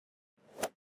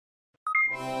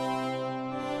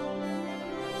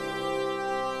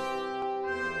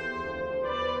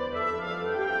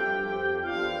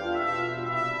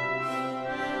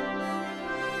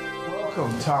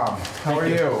welcome, Tom. How are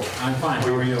you? I'm fine.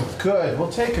 How are you? Good.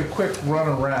 We'll take a quick run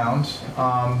around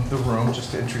the room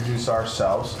just to introduce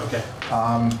ourselves. Okay.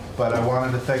 But I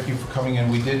wanted to thank you for coming in.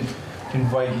 We did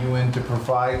invite you in to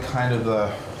provide kind of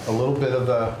a little bit of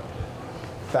the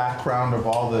background of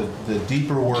all the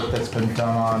deeper work that's been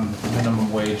done on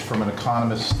minimum wage from an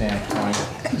economist standpoint.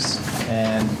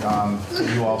 And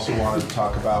you also wanted to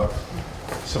talk about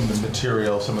some of the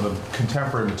material, some of the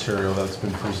contemporary material that's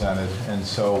been presented. And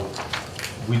so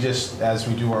we just, as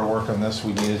we do our work on this,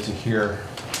 we needed to hear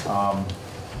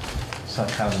some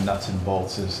kind of the nuts and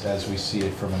bolts as we see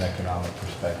it from an economic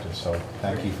perspective. So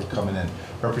thank you for coming in.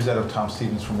 Representative Tom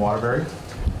Stevens from Waterbury.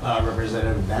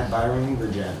 Representative Matt Byron,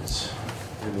 Virgins.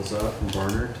 Handles up from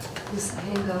Barnard. Lisa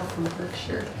Hango from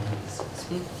Berkshire.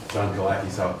 John Galacki,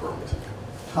 South Burlington.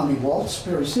 Tommy Waltz,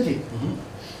 Berry City.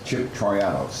 Chip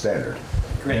Troiano, Standard.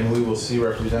 Great. And we will see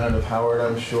Representative Howard,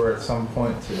 I'm sure, at some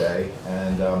point today.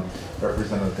 And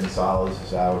Representative Gonzalez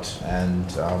is out,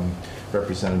 and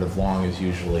Representative Long is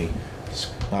usually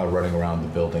running around the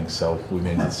building, so we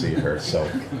may not see her. So.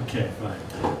 Okay,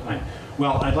 fine.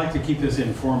 Well, I'd like to keep this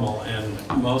informal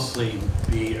and mostly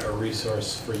be a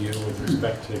resource for you with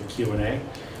respect to Q&A.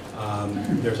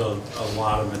 There's a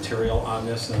lot of material on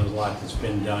this, and there's a lot that's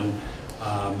been done.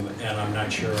 And I'm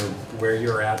not sure where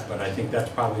you're at, but I think that's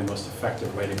probably the most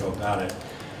effective way to go about it.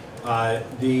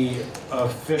 The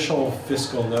official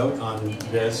fiscal note on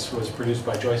this was produced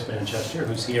by Joyce Manchester,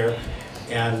 who's here,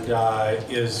 and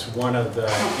is one of the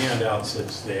handouts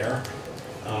that's there,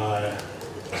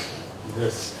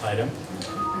 this item.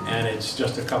 And it's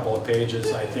just a couple of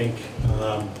pages, I think,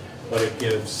 but it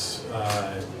gives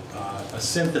a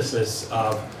synthesis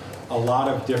of a lot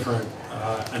of different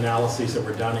analyses that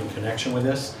were done in connection with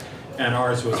this, and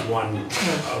ours was one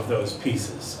of those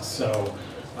pieces. So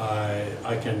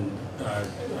I can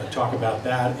talk about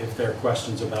that. If there are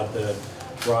questions about the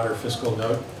broader fiscal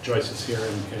note, Joyce is here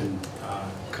and can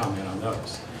comment on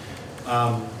those.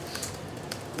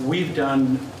 We've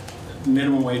done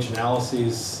minimum wage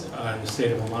analyses in the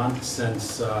state of Vermont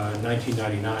since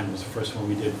 1999. It was the first one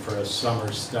we did for a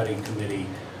summer study committee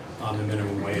on the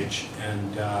minimum wage,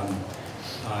 and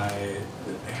I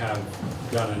have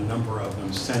done a number of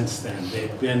them since then.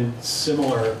 They've been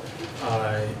similar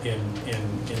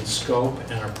in scope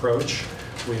and approach.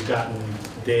 We've gotten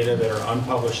data that are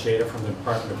unpublished data from the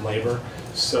Department of Labor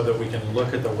so that we can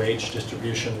look at the wage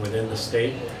distribution within the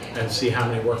state and see how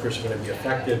many workers are going to be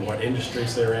affected, what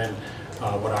industries they're in,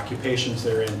 what occupations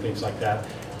they're in, things like that,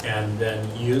 and then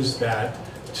use that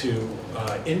to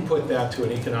input that to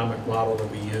an economic model that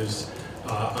we use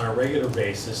on a regular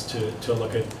basis to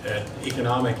look at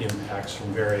economic impacts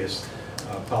from various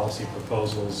policy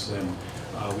proposals, and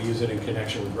we use it in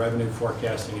connection with revenue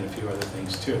forecasting and a few other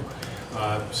things too.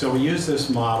 So we use this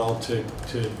model to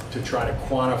try to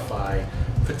quantify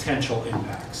potential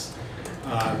impacts.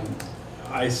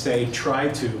 I say try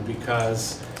to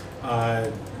because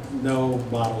no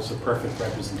model is a perfect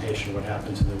representation of what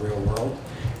happens in the real world,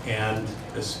 and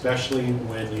especially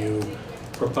when you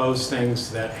propose things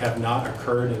that have not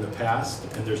occurred in the past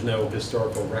and there's no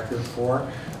historical record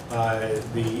for,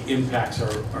 the impacts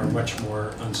are much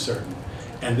more uncertain.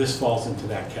 And this falls into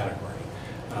that category.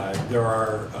 There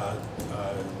are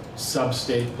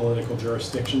sub-state political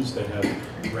jurisdictions that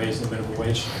have raised the minimum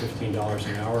wage to $15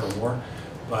 an hour or more,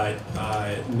 but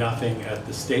nothing at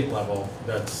the state level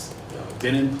that's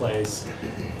been in place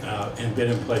and been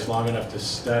in place long enough to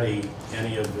study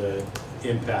any of the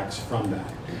impacts from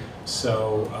that.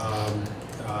 So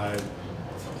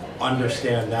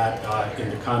understand that in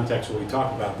the context of what we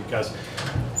talk about, because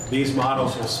these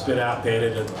models will spit out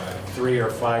data to 3 or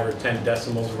 5 or 10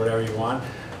 decimals or whatever you want,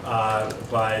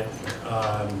 but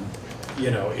you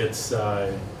know, it's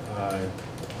an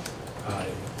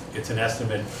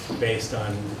estimate based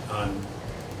on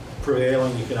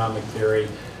prevailing economic theory,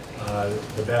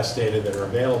 the best data that are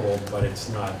available, but it's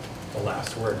not the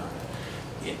last word on it.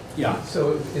 Yeah.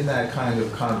 So in that kind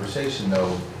of conversation,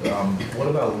 though, what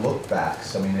about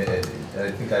look-backs? I mean, I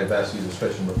think I've asked you this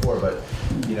question before, but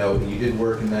you know, you did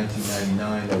work in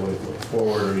 1999 that would have looked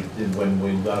forward, or you did when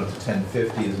we got up to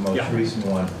 1050, the most recent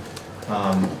one.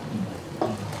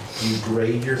 Do you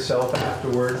grade yourself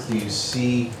afterwards? Do you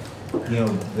see, you know,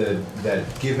 that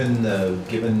given the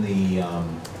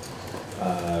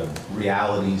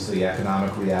realities, the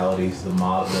economic realities, the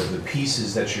model, the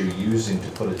pieces that you're using to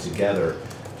put it together,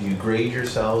 do you grade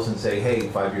yourselves and say, hey,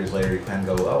 5 years later you can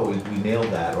go, oh, we nailed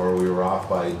that, or we were off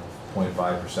by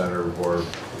 0.5%, or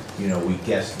you know, we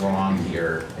guessed wrong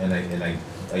here, and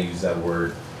I use that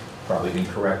word probably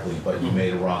incorrectly, but you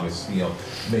made a wrong, you know,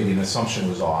 maybe an assumption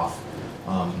was off.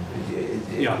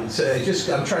 Yeah.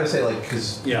 I'm trying to say, like,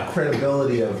 because Yeah.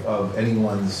 credibility of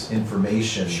anyone's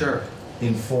information Sure.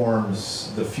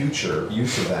 informs the future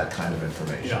use of that kind of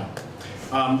information.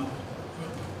 Yeah.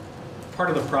 Part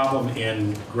of the problem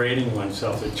in grading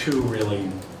oneself, there are two really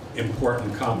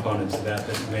important components of that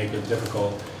make it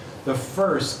difficult. The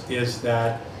first is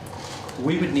that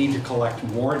we would need to collect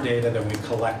more data than we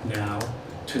collect now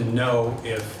to know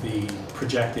if the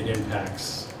projected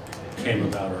impacts came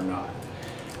about or not.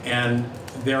 And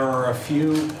there are a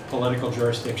few political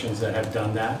jurisdictions that have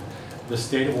done that. The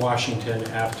state of Washington,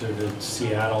 after the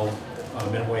Seattle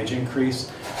minimum wage increase,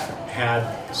 had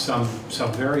some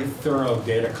very thorough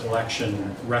data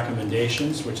collection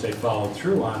recommendations, which they followed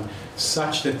through on,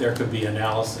 such that there could be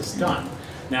analysis done.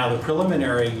 Now, the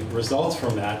preliminary results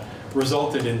from that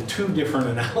resulted in two different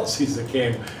analyses that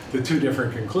came to two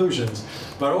different conclusions.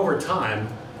 But over time,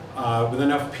 with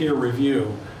enough peer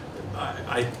review,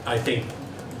 I think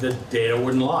the data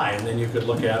wouldn't lie. And then you could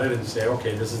look at it and say,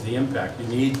 okay, this is the impact. You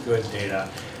need good data.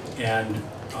 And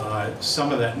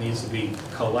some of that needs to be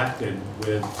collected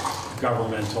with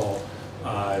governmental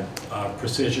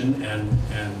precision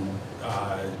and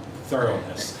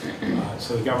thoroughness.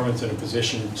 So the government's in a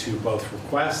position to both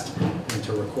request and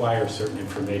to require certain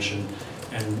information,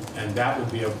 and that would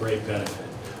be of great benefit.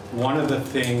 One of the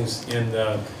things in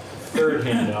the third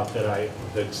handout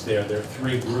that's there are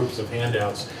three groups of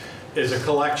handouts, is a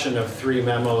collection of three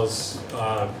memos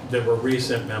that were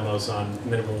recent memos on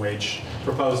minimum wage,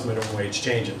 proposed minimum wage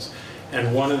changes.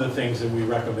 And one of the things that we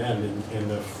recommend in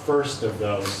the first of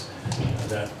those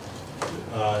that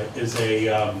is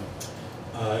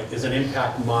an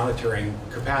impact monitoring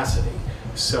capacity.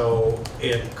 So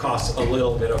it costs a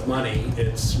little bit of money.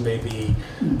 It's maybe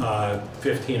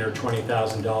 $15,000 or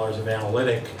 $20,000 of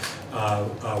analytic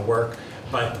work.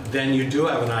 But then you do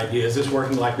have an idea, is this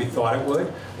working like we thought it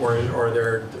would? Or are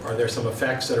there some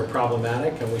effects that are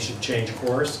problematic and we should change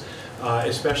course?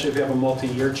 Especially if you have a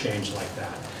multi-year change like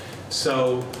that.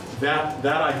 So that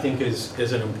I think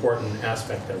is an important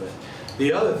aspect of it.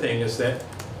 The other thing is that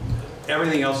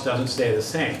everything else doesn't stay the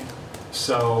same.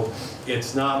 So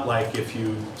it's not like if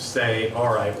you say,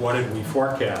 all right, what did we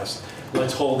forecast?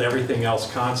 Let's hold everything else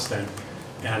constant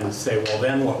and say, well,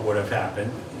 then what would have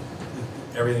happened?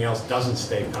 Everything else doesn't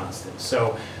stay constant.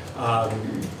 So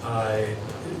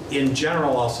in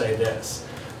general, I'll say this.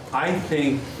 I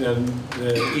think the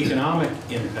economic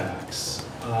impacts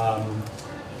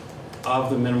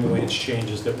of the minimum wage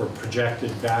changes that were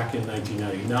projected back in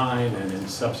 1999 and in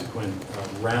subsequent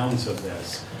rounds of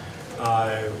this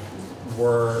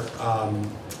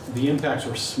the impacts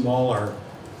were smaller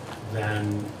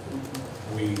than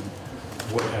we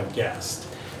would have guessed.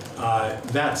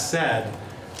 That said,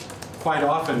 quite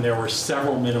often there were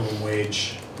several minimum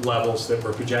wage levels that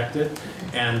were projected,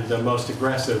 and the most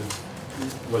aggressive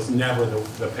was never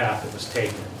the path that was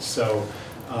taken. So,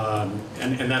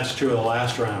 and that's true of the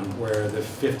last round, where the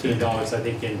 $15, I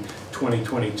think in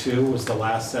 2022 was the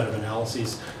last set of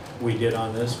analyses we did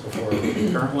on this before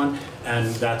the current one, and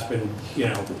that's been,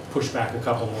 pushed back a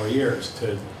couple more years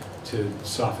to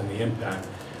soften the impact.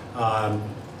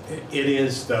 It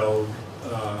is, though,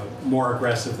 more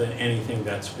aggressive than anything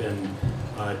that's been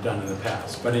done in the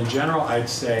past. But in general, I'd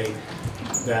say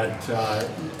that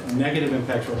negative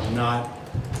impacts were not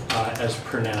as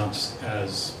pronounced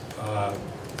as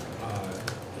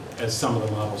some of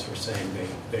the models were saying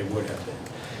they would have been.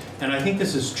 And I think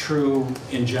this is true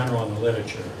in general in the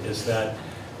literature, is that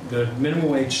the minimum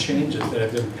wage changes that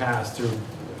have been passed through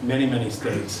many, many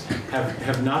states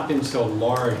have not been so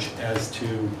large as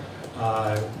to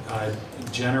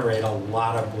generate a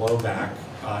lot of blowback,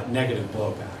 negative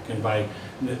blowback. And by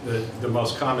the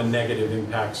most common negative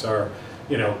impacts are,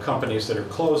 companies that are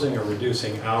closing or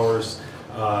reducing hours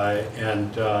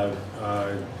and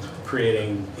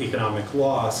creating economic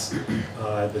loss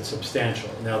that's substantial.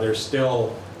 Now, there's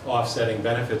still offsetting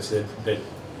benefits that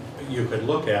you could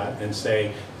look at and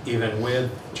say, even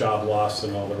with job loss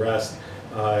and all the rest,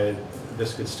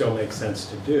 this could still make sense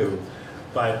to do.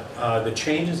 But the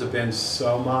changes have been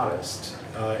so modest,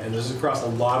 and this is across a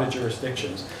lot of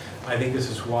jurisdictions. I think this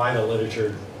is why the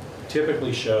literature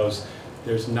typically shows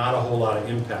there's not a whole lot of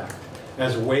impact.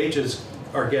 As wages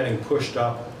are getting pushed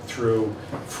up through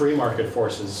free market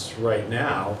forces right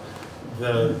now,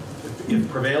 if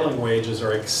prevailing wages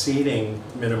are exceeding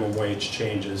minimum wage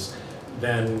changes,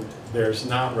 then there's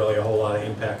not really a whole lot of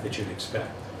impact that you'd expect.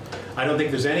 I don't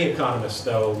think there's any economist,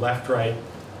 though, left, right,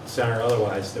 center,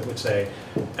 otherwise, that would say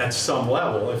at some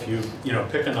level, if you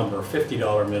pick a number,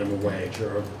 $50 minimum wage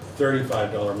or a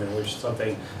 $35 minimum wage,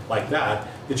 something like that,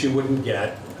 that you wouldn't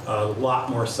get a lot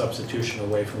more substitution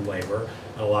away from labor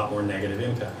and a lot more negative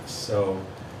impacts. So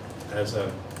as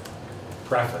a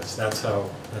preface, that's how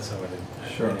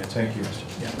it. Sure, thank you.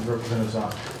 Yeah. Representative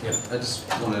Zahn. Yeah, I just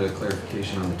wanted a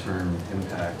clarification on the term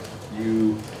impact.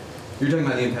 You're talking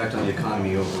about the impact on the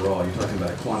economy overall. You're talking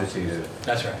about quantitative,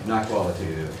 That's right. not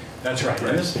qualitative. That's right.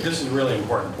 And this is a really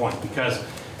important point because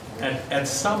at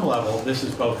some level, this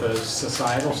is both a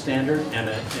societal standard and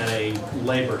a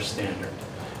labor standard.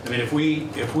 I mean, if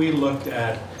we looked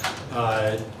at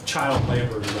child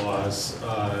labor laws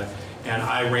and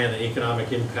I ran the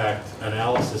economic impact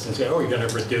analysis and say, oh, you're going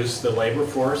to reduce the labor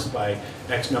force by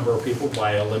X number of people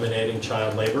by eliminating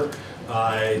child labor,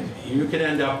 you could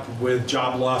end up with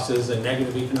job losses and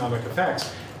negative economic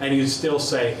effects, and you'd still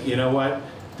say, you know what,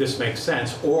 this makes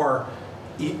sense. Or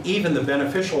even the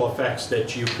beneficial effects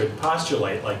that you could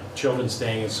postulate, like children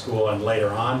staying in school and later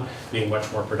on being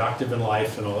much more productive in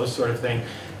life and all this sort of thing,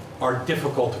 are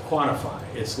difficult to quantify.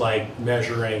 It's like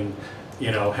measuring,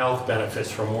 you know, health benefits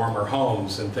from warmer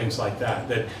homes and things like that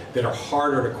that are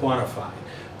harder to quantify.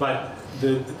 But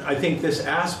I think this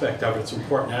aspect of it's an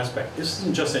important aspect. This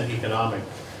isn't just an economic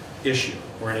issue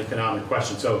or an economic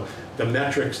question. So the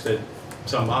metrics that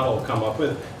some model will come up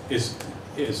with is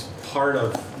part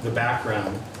of the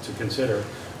background to consider,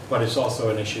 but it's also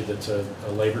an issue that's a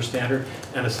labor standard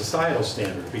and a societal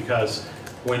standard, because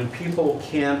when people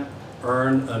can't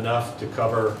earn enough to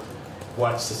cover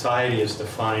what society is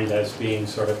defined as being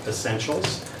sort of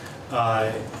essentials,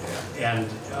 and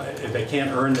if they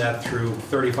can't earn that through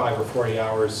 35 or 40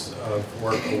 hours of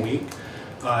work a week,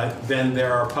 then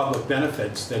there are public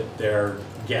benefits that they're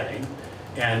getting.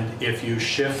 And if you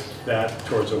shift that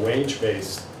towards a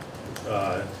wage-based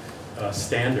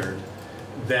standard,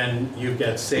 then you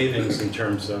get savings in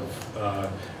terms of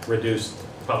reduced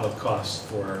public costs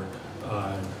for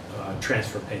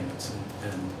transfer payments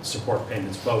and support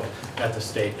payments, both at the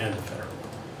state and the federal level.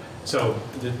 So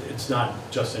it's not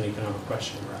just an economic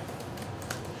question, right?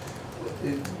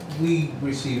 We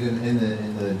received in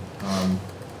the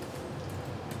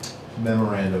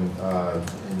memorandum,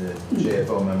 in the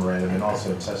JFO memorandum, and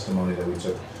also testimony that we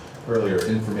took earlier,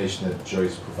 information that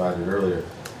Joyce provided earlier.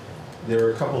 There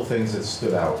were a couple of things that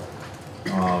stood out.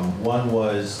 One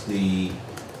was the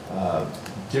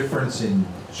difference in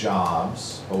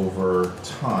jobs over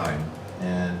time,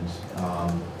 and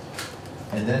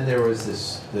then there was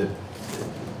this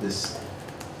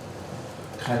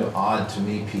kind of odd to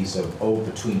me piece of,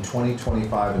 between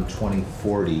 2025 and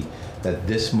 2040, that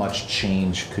this much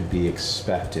change could be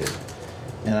expected.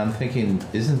 And I'm thinking,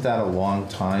 isn't that a long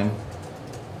time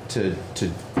I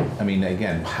mean,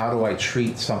 again, how do I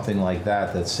treat something like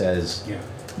that says, Yeah.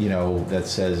 you know, that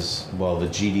says, well, the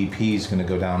GDP is going to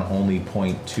go down only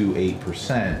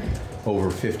 0.28% over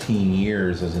 15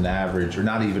 years as an average, or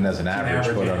not even as an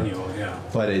average, but annual, yeah.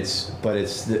 But I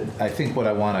think what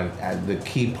I want to, the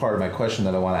key part of my question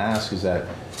that I want to ask is that,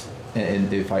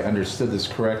 and if I understood this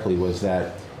correctly, was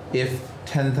that if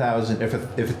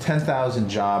 10,000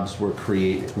 jobs were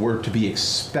to be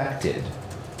expected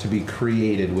to be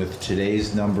created with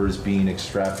today's numbers being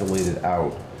extrapolated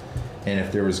out, and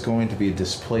if there was going to be a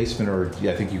displacement, or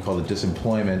I think you called it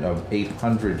disemployment, of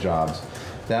 800 jobs,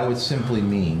 that would simply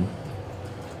mean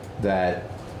that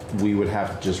we would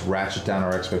have to just ratchet down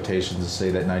our expectations and say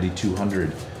that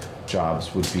 9,200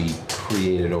 jobs would be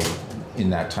created in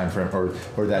that time frame,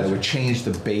 or that it would change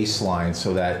the baseline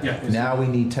so that now we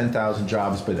need 10,000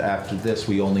 jobs, but after this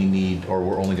we're only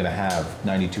going to have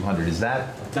 9,200. Is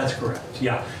that? That's correct.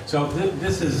 Yeah. So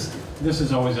this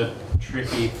is always a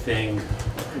tricky thing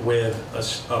with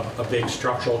a big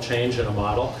structural change in a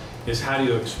model, is how do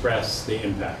you express the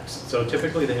impacts? So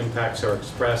typically the impacts are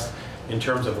expressed in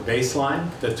terms of a baseline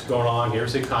that's going on.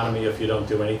 Here's the economy if you don't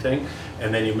do anything,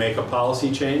 and then you make a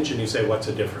policy change and you say, what's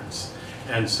the difference?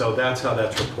 And so that's how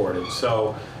that's reported.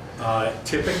 So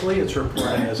typically it's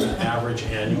reported as an average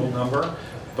annual number,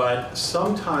 but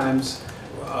sometimes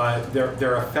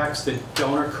there are effects that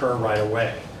don't occur right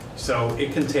away. So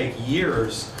it can take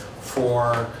years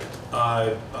for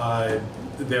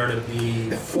there to be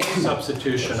full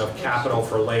substitution of capital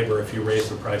for labor if you raise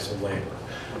the price of labor.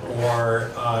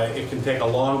 Or it can take a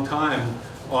long time,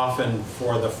 often,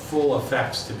 for the full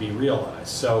effects to be realized.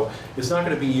 So it's not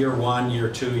going to be year 1, year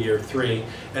 2, year 3,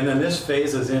 and then this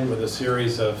phases in with a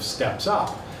series of steps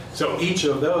up. So each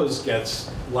of those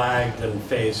gets lagged and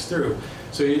phased through.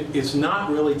 So it's not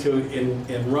really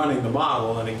in running the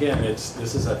model, and again, this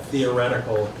is a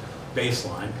theoretical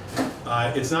baseline.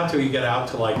 It's not till you get out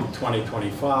to like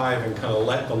 2025 and kind of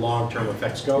let the long-term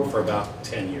effects go for about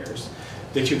 10 years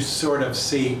that you sort of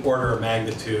see order of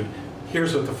magnitude,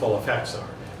 here's what the full effects are.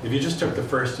 If you just took the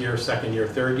first year, second year,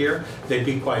 third year, they'd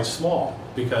be quite small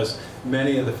because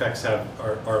many of the effects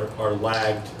are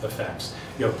lagged effects.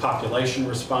 You have population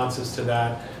responses to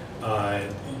that.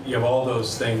 You have all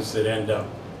those things that end up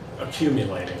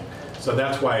accumulating. So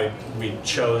that's why we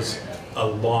chose a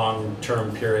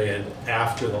long-term period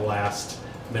after the last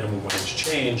minimum wage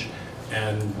change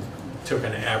and took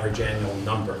an average annual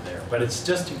number there. But it's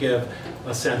just to give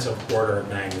a sense of order of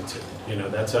magnitude. You know,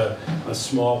 that's a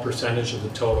small percentage of the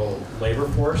total labor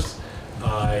force.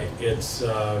 It's,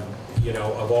 you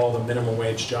know, of all the minimum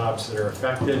wage jobs that are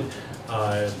affected,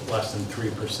 less than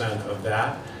 3% of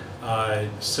that.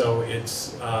 So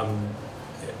it's,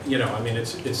 you know, I mean,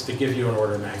 it's to give you an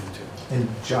order of magnitude. And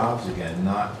jobs again,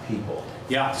 not people.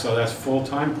 Yeah, so that's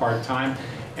full-time, part-time,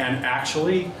 and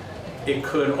actually, it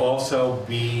could also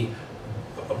be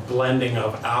a blending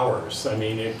of hours. I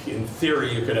mean, in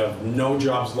theory, you could have no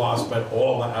jobs lost, but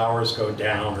all the hours go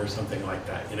down or something like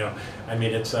that. You know, I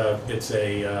mean, it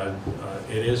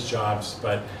is jobs,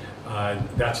 but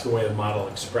that's the way the model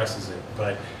expresses it.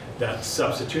 But that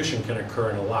substitution can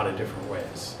occur in a lot of different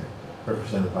ways.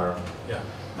 Representative Byron. Yeah.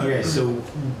 Okay, so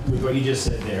with what you just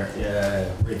said there,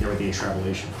 right there with the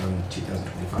extrapolation from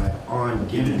 2025 on,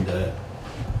 given the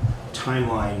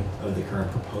timeline of the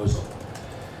current proposal.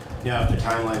 Now, if the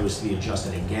timeline was to be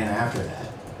adjusted again after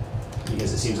that,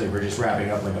 because it seems like we're just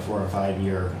wrapping up like a 4 or 5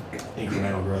 year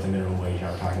incremental growth in minimum wage,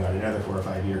 now we're talking about another 4 or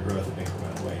 5 year growth of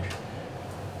incremental wage.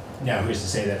 Now, who's to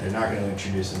say that they're not going to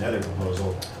introduce another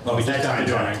proposal? Well, we just have to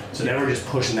do it. So now we're just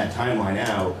pushing that timeline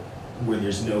out where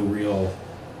there's no real.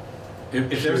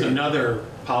 If there's another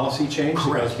policy change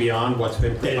that goes beyond what's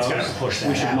been Then it's proposed, gotta push that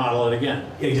we should out. model it again.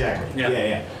 Exactly. Yeah.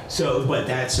 Yeah. So,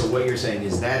 but so what you're saying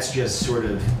is that's just sort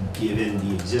of given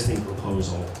the existing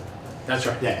proposal That's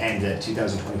right. that ends at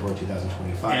 2024,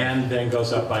 2025. And then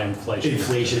goes up by inflation.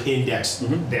 Inflation index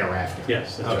Mhm. thereafter.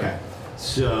 Yes, that's Okay. right.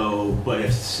 So, but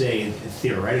if, say,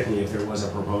 theoretically, if there was a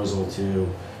proposal to,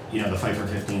 you know, the fight for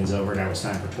 15 is over, now it's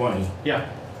time for 20, Yeah.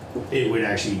 it would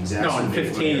actually exacerbate. No, and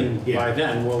 15 Yeah. by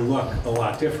then will look a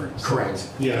lot different. So, Correct.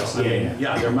 you know, Yes. I mean,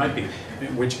 Yeah. yeah, there might be,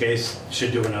 in which case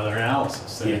should do another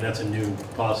analysis. I mean, Yeah. that's a new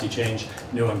policy change,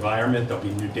 new environment, there'll be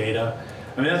new data.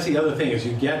 I mean, that's the other thing is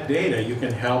you get data, you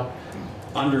can help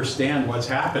understand what's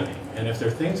happening. And if there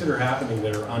are things that are happening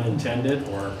that are unintended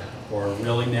or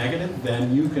really negative,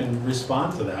 then you can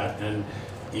respond to that and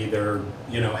either,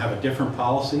 you know, have a different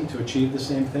policy to achieve the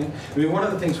same thing. I mean, one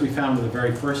of the things we found in the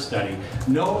very first study,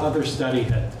 no other study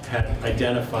had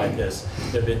identified this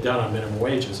that had been done on minimum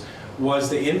wages, was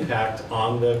the impact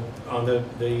on the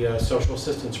social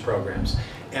assistance programs.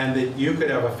 And that you could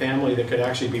have a family that could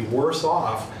actually be worse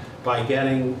off by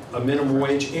getting a minimum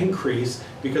wage increase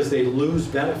because they lose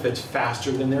benefits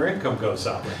faster than their income goes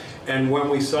up. And when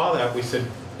we saw that, we said,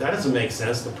 that doesn't make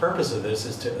sense. The purpose of this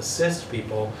is to assist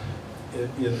people,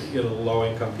 you know,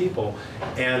 low-income people.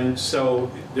 And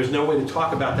so there's no way to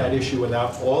talk about that issue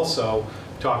without also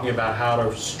talking about how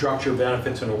to structure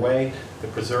benefits in a way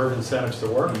that preserve incentives to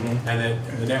work. Mhm. And then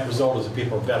the net result is that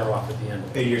people are better off at the end.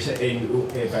 And you're saying,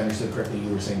 if I understood correctly,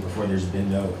 you were saying before there's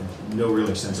been no real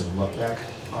extensive look back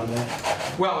on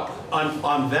that? Well,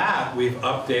 on that, we've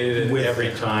updated it With every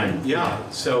the time. time, Yeah, yeah.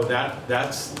 so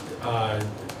that's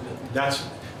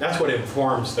what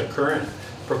informs the current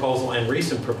proposal and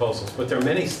recent proposals. But there are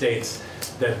many states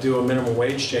that do a minimum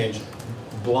wage change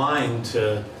blind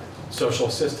to social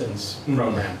assistance Mhm.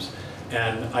 programs.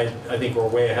 And I think we're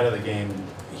way ahead of the game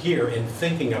here in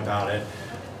thinking about it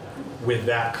with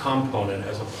that component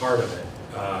as a part of it.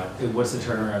 What's the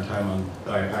turnaround time on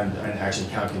actually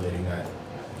calculating that?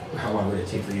 How long would it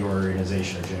take for your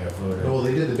organization or JFO to? Well,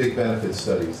 they did the big benefit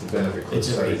studies, the benefit cliff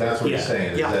studies. That's what yeah. he's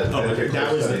saying. Is Yeah. that, Oh, benefit that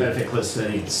cliff was the study. benefit cliff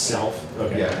study itself?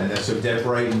 Okay. Yeah, and then so Deb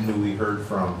Brighton, who we heard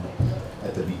from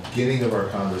at the beginning of our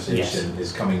conversation,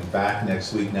 is coming back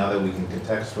next week. Now that we can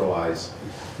contextualize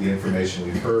the information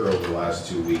we've heard over the last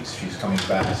 2 weeks, she's coming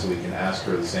back so we can ask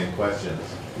her the same questions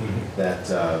that.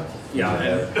 Yeah,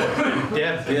 that- and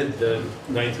Deb did the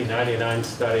 1999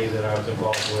 study that I was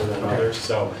involved with and others,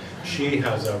 so she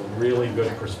has a really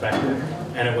good perspective,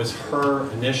 and it was her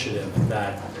initiative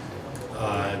that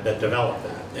developed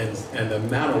that, and the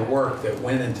amount of work that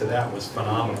went into that was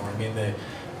phenomenal. I mean,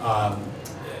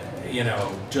 you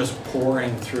know, just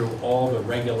pouring through all the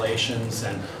regulations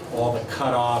and all the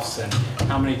cutoffs and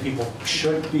how many people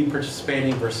should be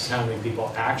participating versus how many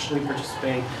people actually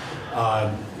participate.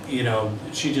 You know,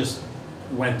 she just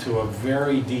went to a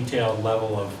very detailed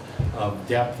level of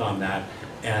depth on that,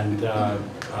 and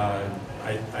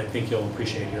I think you'll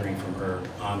appreciate hearing from her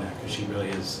on that because she really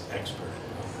is expert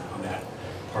on that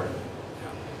part of it.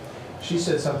 She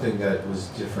said something that was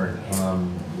different.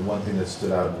 The one thing that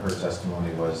stood out in her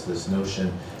testimony was this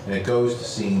notion, and it goes to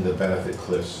seeing the benefit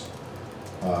cliffs.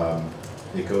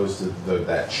 It goes to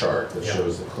that chart that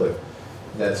shows the cliff.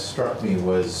 That struck me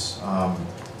was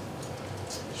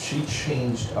she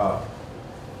changed up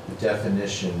the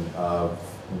definition of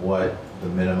what the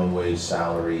minimum wage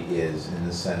salary is, in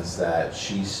the sense that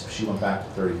she went back to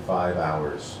 35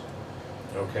 hours.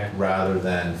 Okay. Rather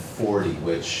than 40,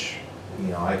 which, you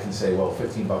know, I can say, well,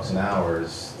 15 bucks an hour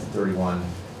is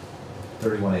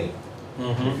 31.8.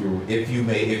 If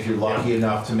you're lucky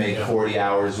enough to make 40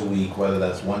 hours a week, whether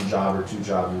that's one job or two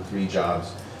jobs or three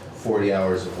jobs, 40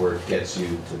 hours of work gets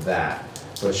you to that.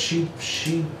 But she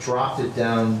dropped it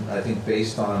down, I think,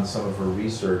 based on some of her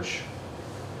research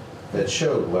that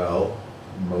showed, well,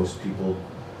 most people,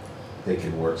 they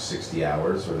can work 60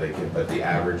 hours, or they can, but the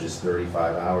average is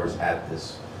 35 hours at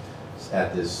this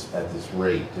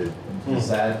rate. Is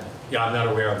that? Yeah, I'm not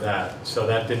aware of that. So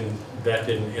that didn't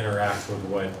interact with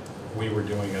what we were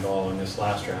doing at all in this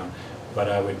last round. But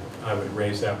I would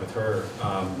raise that with her.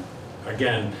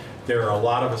 Again, there are a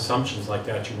lot of assumptions like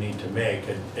that you need to make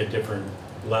at different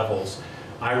levels.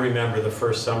 I remember the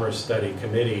first summer study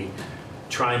committee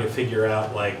trying to figure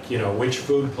out, like, you know, which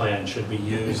food plan should be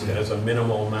used as a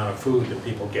minimal amount of food that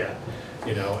people get,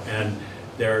 you know, and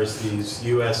there's these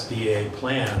USDA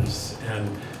plans,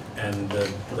 and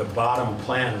the bottom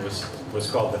plan was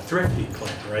called the thrifty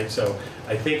plan, right? So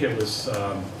I think it was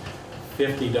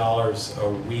 $50 a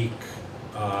week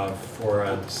for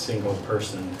a single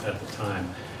person at the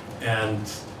time. And,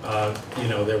 you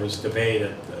know, there was debate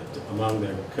among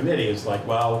the committee. It's like,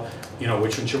 well, you know,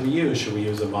 which one should we use? Should we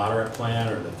use the moderate plan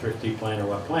or the thrifty plan, or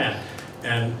what plan?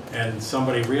 And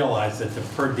somebody realized that the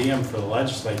per diem for the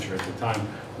legislature at the time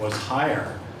was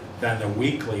higher than the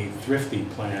weekly thrifty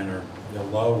plan, or the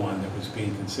low one that was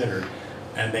being considered.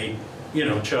 And they, you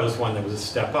know, chose one that was a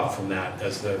step up from that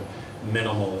as the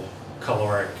minimal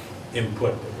caloric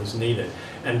input that was needed.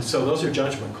 And so those are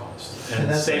judgment calls. And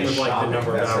that's same with like the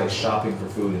number of that's hours. like shopping for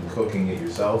food and cooking it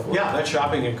yourself? Or Yeah, that's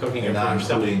shopping and cooking it for not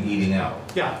yourself. including eating out?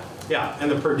 Yeah, yeah. And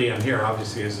the per diem here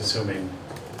obviously is assuming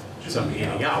some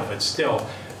eating out, but still,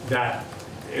 that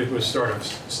it was sort of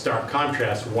stark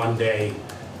contrast, 1 day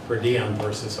per diem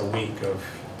versus a week of,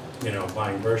 you know,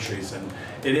 buying groceries. And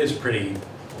it is pretty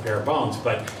bare bones,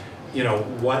 but you know,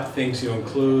 what things you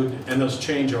include, and those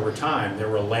change over time. There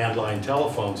were landline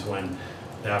telephones when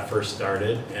that first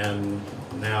started, and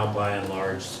now by and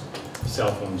large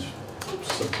cell phones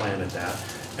supplanted that.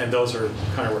 And those are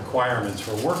kind of requirements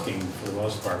for working, for the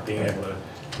most part, being able to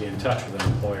be in touch with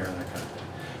an employer and that kind of thing.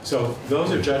 So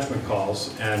those are judgment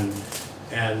calls, and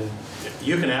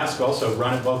you can ask also,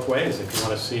 run it both ways if you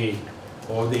want to see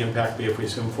what would the impact be if we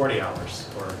assume 40 hours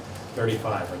or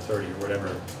 35 or 30 or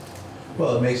whatever.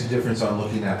 Well, it makes a difference on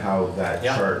looking at how that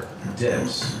chart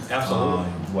dips. Absolutely.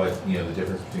 What, you know, the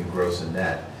difference between gross and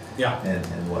net. Yeah. And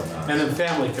whatnot. And then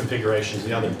family configuration is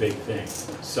the other big thing.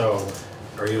 So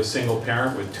are you a single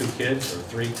parent with 2 kids or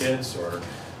 3 kids, or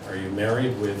are you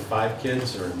married with 5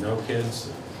 kids or no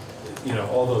kids? You know,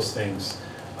 all those things.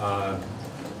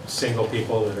 Single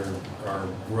people that are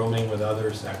rooming with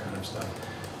others, that kind of stuff.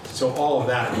 So all of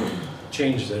that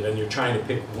changes it, and you're trying to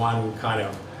pick one kind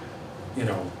of, you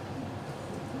know,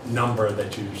 number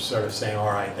that you sort of say, all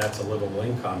right, that's a livable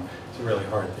income. It's a really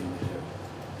hard thing to do.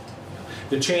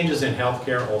 The changes in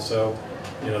healthcare also,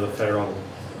 you know, the federal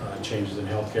changes in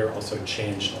healthcare also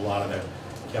changed a lot of the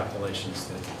calculations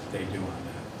that they do on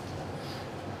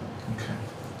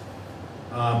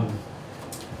that. Okay.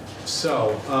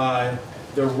 So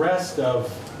the rest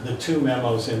of the 2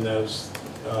 memos in those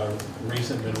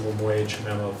recent minimum wage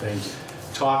memo things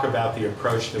talk about the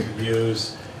approach that we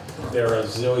use. There are a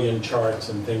zillion charts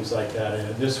and things like that,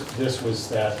 and this was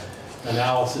that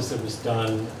analysis that was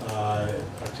done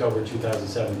October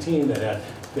 2017 that had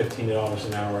 $15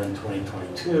 an hour in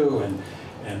 2022,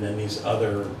 and then these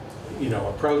other, you know,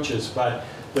 approaches. But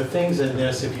the things in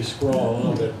this, if you scroll a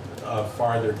little bit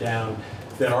farther down,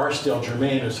 that are still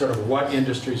germane are sort of what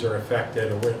industries are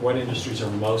affected, or what industries are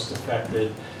most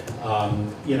affected.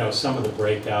 You know, some of the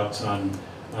breakouts on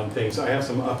things. I have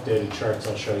some updated charts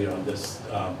I'll show you on this,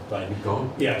 but Keep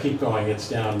going? Yeah, keep going. It's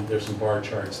down. There's some bar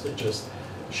charts that just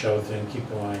show things. Keep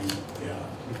going. Yeah,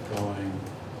 keep going.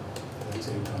 That's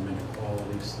income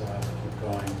inequality stuff. Keep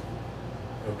going.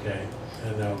 Okay,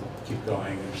 and now keep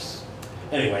going. There's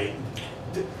anyway.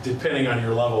 Depending on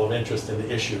your level of interest in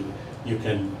the issue, you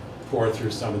can pour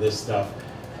through some of this stuff.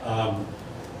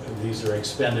 These are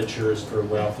expenditures for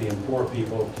wealthy and poor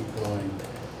people. Keep going.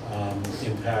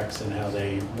 Impacts and how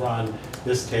they run.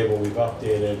 This table we've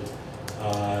updated.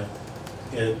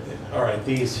 all right,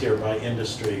 these here by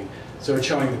industry. So it's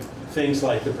showing things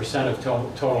like the percent of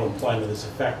total employment is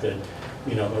affected,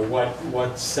 you know,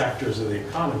 what sectors of the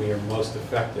economy are most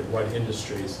affected, what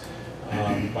industries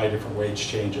by different wage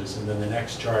changes. And then the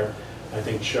next chart, I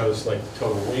think, shows like the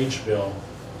total wage bill.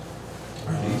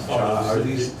 Are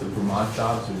these the Vermont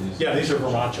jobs? Or these? Yeah, these are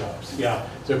Vermont jobs, yeah.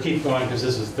 So keep going, because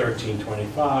this is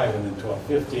 1325 and then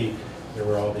 1250. There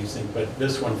were all these things. But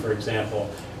this one, for example,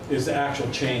 is the actual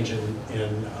change in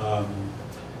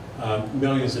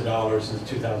millions of dollars in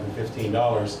 2015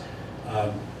 dollars,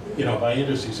 you know, by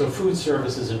industry. So food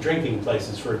services and drinking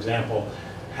places, for example,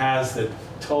 has the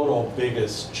total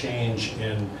biggest change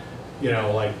in, you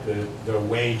know, like the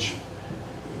wage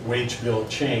bill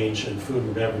change in food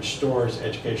and beverage stores,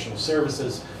 educational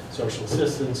services, social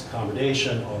assistance,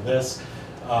 accommodation, all this.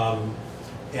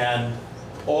 And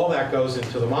all that goes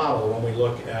into the model when we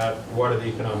look at what are the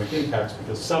economic impacts,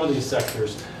 because some of these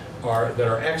sectors that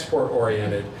are export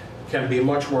oriented can be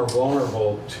much more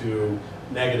vulnerable to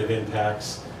negative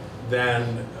impacts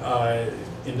than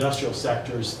industrial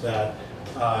sectors that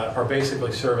are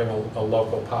basically serving a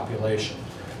local population.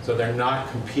 So they're not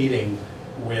competing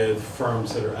with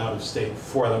firms that are out of state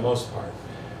for the most part.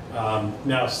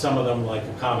 Now, some of them, like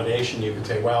accommodation, you could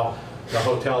say, well, the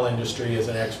hotel industry is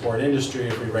an export industry.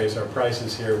 If we raise our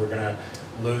prices here, we're going to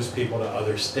lose people to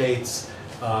other states.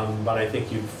 But I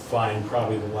think you find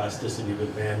probably the elasticity of the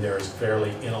demand there is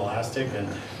fairly inelastic,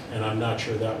 and I'm not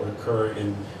sure that would occur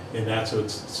in that.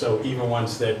 So even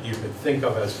ones that you could think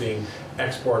of as being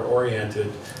export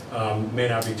oriented may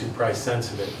not be too price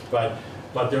sensitive.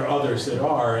 But there are others that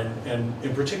are, and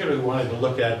in particular, we wanted to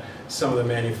look at some of the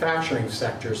manufacturing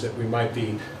sectors that we might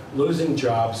be losing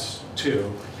jobs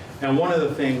to. And one of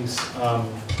the things,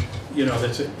 you know,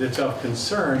 that's of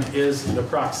concern is the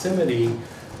proximity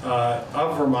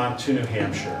of Vermont to New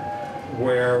Hampshire,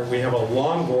 where we have a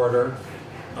long border.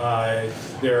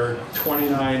 There are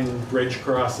 29 bridge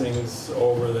crossings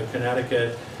over the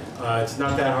Connecticut. It's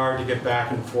not that hard to get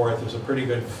back and forth. There's a pretty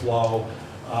good flow.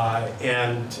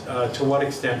 And to what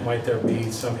extent might there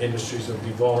be some industries that would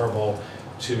be vulnerable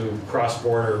to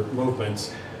cross-border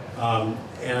movements?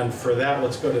 And for that,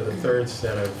 let's go to the third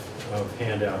set of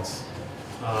handouts.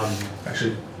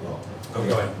 Actually, well, Oh,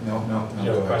 go ahead. No, You have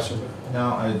go a ahead. question?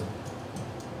 No,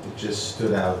 it just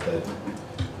stood out that,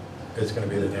 It's going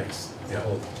to be the next,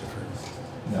 whole different.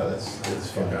 no,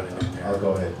 that's fine. Got it in there. I'll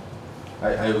go ahead.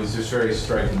 I was just very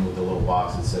striking with the little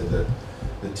box that said that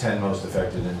the 10 most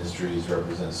affected industries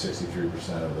represent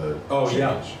 63% of the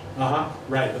change.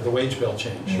 Right, with the wage bill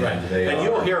change, Yeah, right. they And are.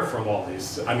 you'll hear from all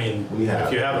these, I mean, We have,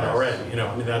 if you haven't yes. already, you know,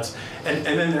 I mean, that's, and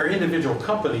then there are individual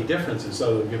company differences,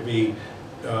 so there could be,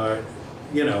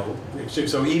 you know,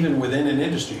 so even within an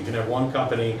industry, you can have one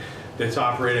company that's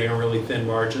operating on really thin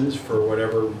margins for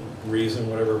whatever reason,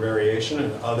 whatever variation,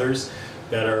 and others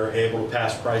that are able to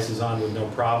pass prices on with no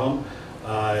problem.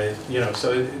 You know,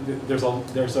 so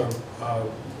there's a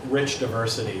rich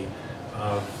diversity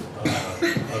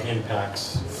of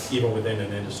impacts even within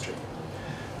an industry.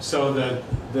 So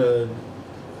the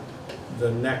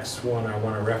next one I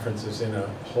want to reference is in a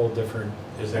whole different,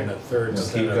 is in a third No,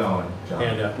 set keep of going, John.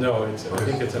 handout. No, I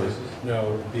think it's no,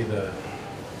 it would be the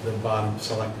bottom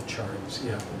selected charts.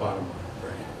 Yeah, the bottom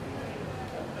one,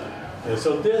 right. Yeah,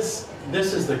 so this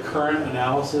is the current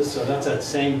analysis. So that's that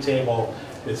same table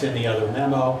that's in the other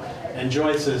memo. And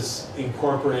Joyce has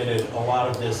incorporated a lot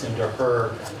of this into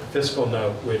her fiscal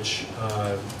note, which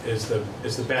is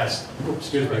the best,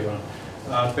 excuse me,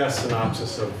 best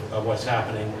synopsis of what's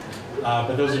happening.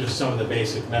 But those are just some of the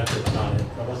basic metrics on it.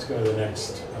 But let's go to the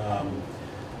next.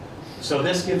 So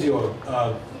this gives you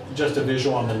just a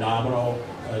visual on the nominal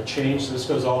change. This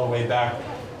goes all the way back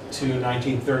to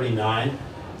 1939.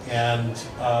 And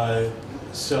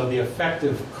so the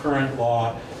effective current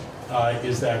law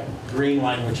is that green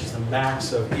line, which is the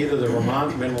max of either the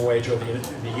Vermont minimum wage or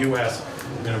the U.S.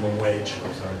 minimum wage.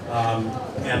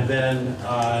 And then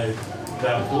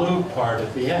that blue part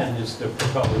at the end is the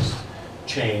proposed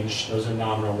change. Those are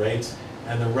nominal rates.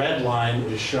 And the red line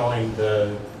is showing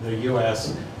the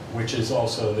U.S., which is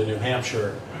also the New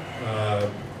Hampshire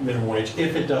minimum wage,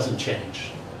 if it doesn't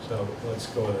change. So let's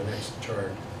go to the next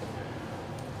chart.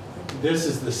 This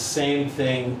is the same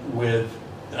thing with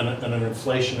an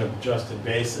inflation adjusted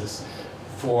basis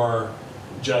for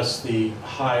just the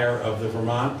higher of the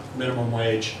Vermont minimum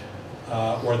wage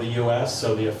or the U.S.,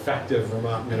 so the effective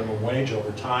Vermont minimum wage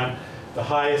over time. The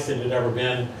highest it had ever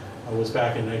been was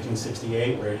back in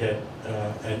 1968, where it hit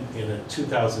in a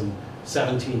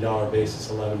 2017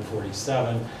 basis,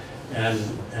 $11.47,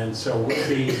 and so we'll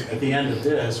be at the end of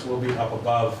this, we'll be up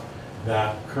above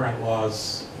that current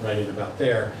laws right in about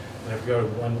there. And if we go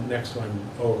to next one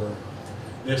over,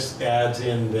 this adds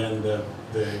in then the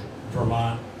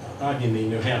Vermont, the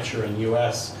New Hampshire and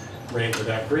US rate with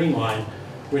that green line,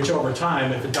 which over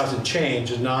time, if it doesn't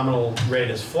change, the nominal rate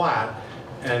is flat,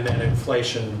 and then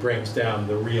inflation brings down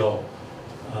the real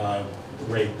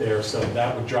rate there. So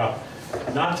that would drop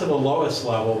not to the lowest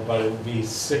level, but it would be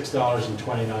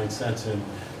 $6.29 in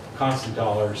constant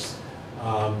dollars,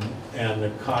 and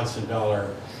the constant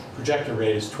dollar projected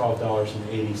rate is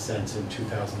 $12.80 in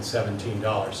 2017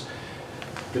 dollars.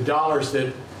 The dollars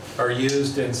that are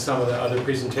used in some of the other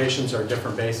presentations are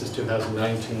different bases,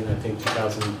 2019, I think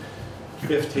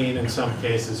 2015 in some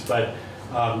cases, but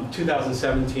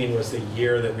 2017 was the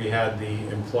year that we had the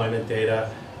employment data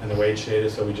and the wage data,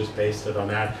 so we just based it on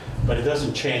that. But it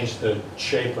doesn't change the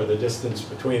shape or the distance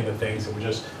between the things, it would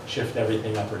just shift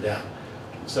everything up or down.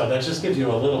 So that just gives you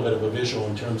a little bit of a visual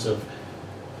in terms of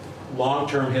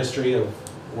long-term history of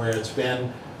where it's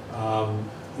been,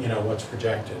 you know, what's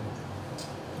projected.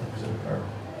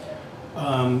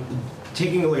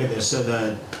 Taking a look at this, so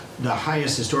the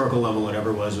highest historical level it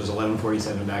ever was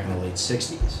 1147 back in the late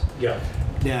 60s. Yeah.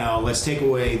 Now let's take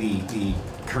away the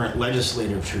current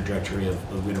legislative trajectory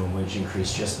of minimum wage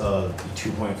increase, just the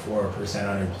 2.4%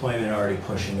 unemployment already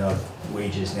pushing up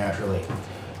wages naturally.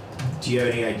 Do you have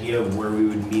any idea of where we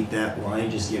would meet that line,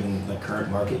 just given the current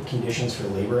market conditions for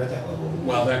labor at that level?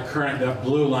 Well, that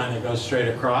blue line that goes straight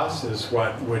across is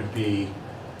what would be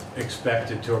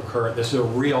expected to occur. This is a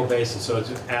real basis, so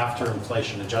it's after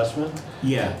inflation adjustment.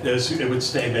 Yeah. It would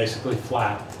stay basically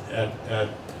flat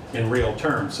in real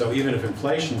terms. So even if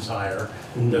inflation's higher,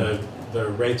 the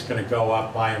rate's going to go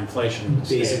up by inflation. It would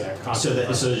stay that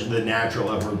constant. So the natural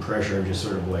upward pressure of just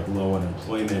sort of like low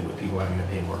unemployment with people having to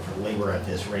pay more for labor at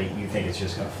this rate, you think it's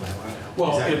just going to flatline?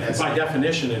 Well, by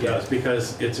definition it does,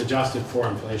 because it's adjusted for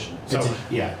inflation. So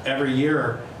every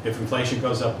year, if inflation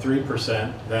goes up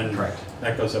 3%, then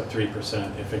that goes up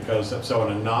 3%. If it goes up, so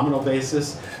on a nominal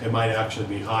basis, it might actually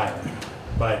be higher.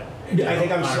 But I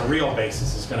think on a real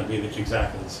basis, it's going to be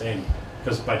exactly the same,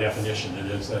 because by definition it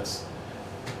is. That's,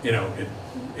 you know,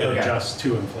 it adjusts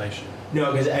to inflation.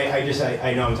 No, because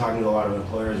I know I'm talking to a lot of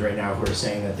employers right now who are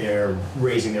saying that they're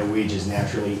raising their wages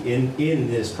naturally in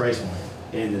this price point,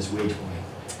 in this wage point.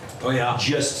 Oh yeah.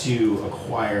 Just to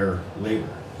acquire labor.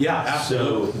 Yeah,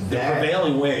 absolutely. So the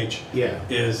prevailing wage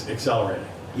is accelerating.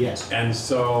 Yes. And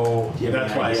so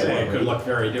that's why I say it could look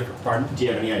very different. Pardon? Do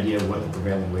you have any idea of what the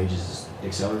prevailing wage is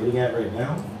accelerating at right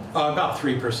now? About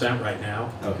 3% right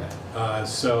now. Okay.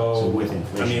 So with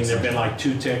inflation, I mean, there have been like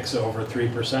 2 ticks over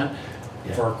 3%.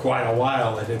 For quite a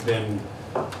while, it had been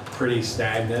pretty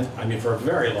stagnant. I mean, for a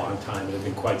very long time, it had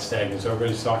been quite stagnant. So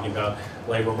everybody's talking about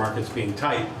labor markets being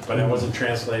tight, but it wasn't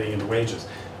translating into wages.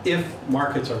 If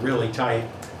markets are really tight,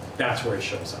 that's where it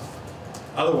shows up.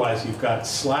 Otherwise, you've got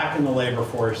slack in the labor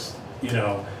force, you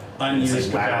know,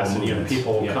 unused capacity, and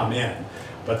people will come in.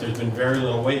 But there's been very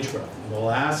little wage growth. In the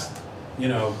last, you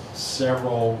know,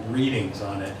 several readings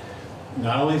on it,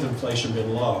 not only has inflation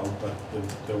been low, but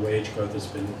the wage growth has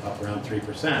been up around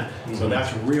 3%. So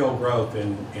that's real growth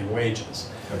in wages.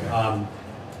 Okay.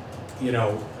 You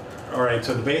know, all right,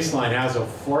 so the baseline has a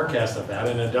forecast of that,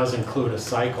 and it does include a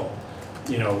cycle,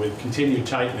 you know, with continued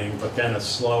tightening, but then a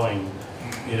slowing,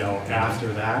 you know,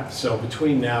 after that. So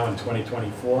between now and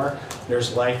 2024,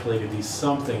 there's likely to be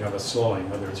something of a slowing,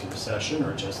 whether it's a recession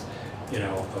or just, you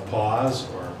know, a pause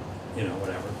or, you know,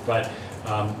 whatever. But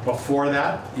before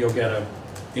that, you'll get an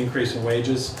increase in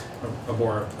wages,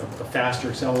 a faster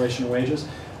acceleration in wages.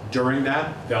 During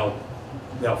that, they'll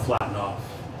flatten off.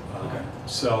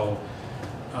 So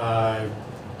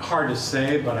hard to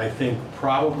say, but I think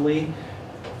probably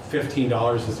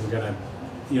 $15 isn't going to,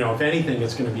 you know, if anything,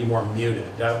 it's going to be more muted.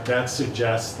 That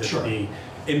suggests that the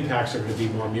impacts are going to be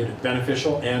more muted.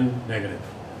 Beneficial and negative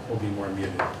will be more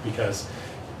muted because,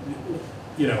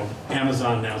 you know,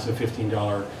 Amazon announced a $15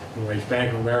 minimum wage.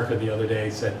 Bank of America the other day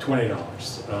said $20.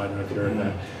 I don't know if you heard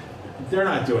that. They're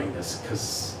not doing this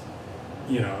because,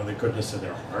 you know, the goodness of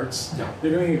their hearts. No.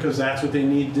 They're doing it because that's what they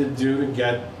need to do to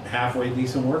get halfway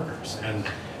decent workers. And,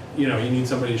 you know, you need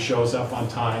somebody who shows up on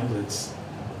time that's,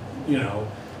 you know,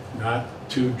 not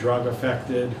too drug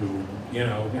affected, who, you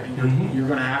know, you're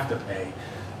going to have to pay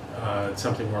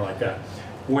something more like that.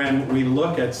 When we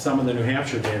look at some of the New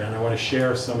Hampshire data, and I want to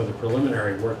share some of the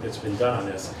preliminary work that's been done on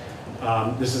this,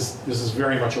 this is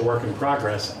very much a work in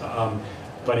progress,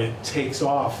 but it takes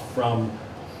off from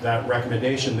that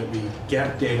recommendation that we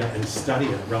get data and study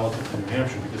it relative to New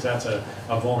Hampshire, because that's a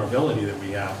vulnerability that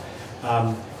we have.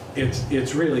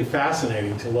 It's really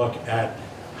fascinating to look at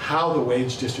how the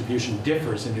wage distribution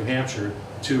differs in New Hampshire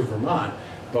to Vermont.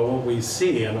 But what we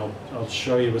see, and I'll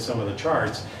show you with some of the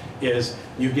charts, is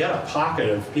you get a pocket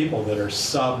of people that are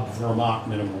sub-Vermont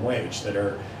minimum wage, that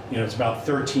are, it's about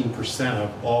 13%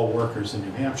 of all workers in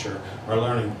New Hampshire are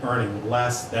earning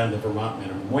less than the Vermont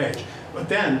minimum wage. But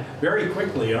then, very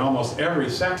quickly, in almost every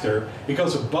sector, it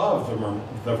goes above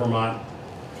the Vermont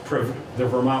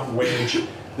wage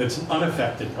that's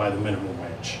unaffected by the minimum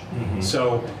wage. Mm-hmm.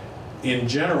 So, in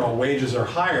general, wages are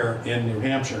higher in New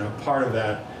Hampshire. Now, part of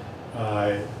that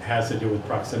has to do with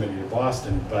proximity to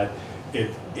Boston, but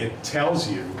it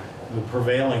tells you the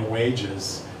prevailing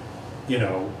wages,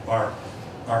 are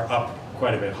up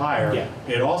quite a bit higher. Yeah.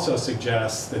 It also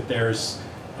suggests that there's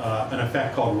an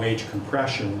effect called wage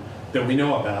compression that we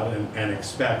know about and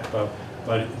expect, but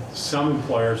some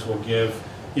employers will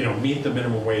meet the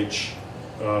minimum wage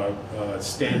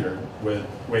standard with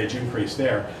wage increase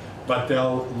there, but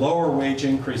they'll lower wage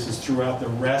increases throughout the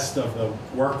rest of the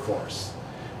workforce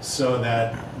so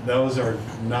that those are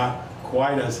not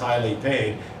quite as highly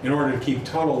paid in order to keep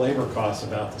total labor costs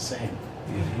about the same.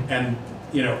 Mm-hmm. And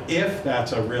if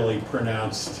that's a really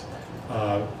pronounced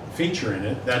feature in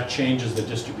it, that changes the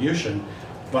distribution,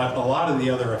 but a lot of the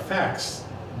other effects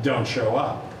don't show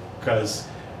up because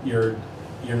you're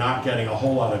not getting a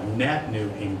whole lot of net new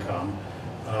income.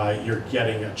 You're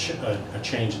getting a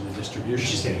change in the distribution.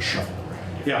 It's just getting shuffled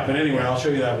around. Yeah, but anyway, I'll show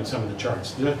you that with some of the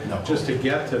charts. No. Just to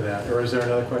get to that, or is there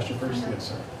another question first? Mhm. Yes,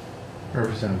 sir.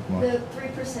 Representative Moore. The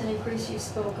 3% increase you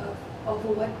spoke of, over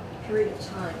what period of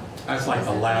time? That's like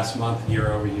the last month,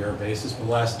 year-over-year basis, the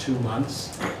last 2 months.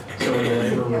 So when the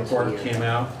labor report came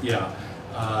out,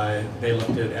 they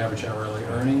looked at average hourly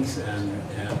earnings and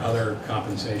other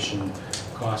compensation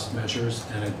cost measures,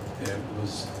 and it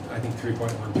was, I think,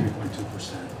 3.1,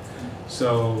 3.2%.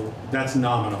 So that's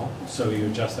nominal, so you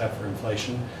adjust that for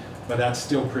inflation, but that's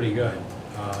still pretty good.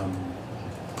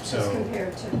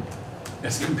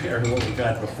 As compared to what we've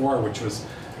had before, which was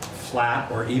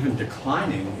flat or even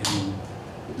declining in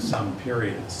some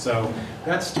periods. So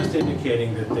that's just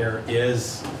indicating that there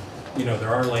is, there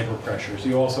are labor pressures.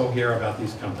 You also hear about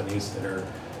these companies that are,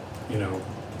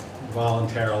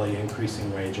 voluntarily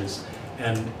increasing wages,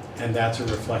 and that's a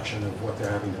reflection of what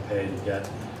they're having to pay to get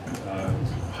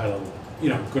high level,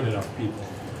 good enough people.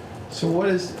 So what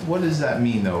does that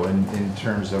mean though in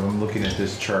terms of, I'm looking at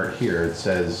this chart here, it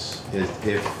says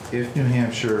if New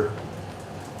Hampshire,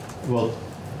 well,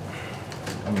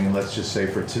 I mean, let's just say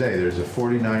for today, there's a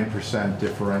 49%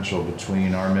 differential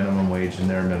between our minimum wage and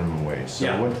their minimum wage. So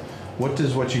Yeah. what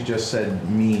does what you just said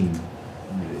mean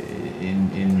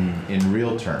in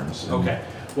real terms? Okay,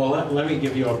 well, let me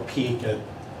give you a peek at,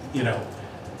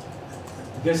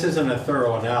 this isn't a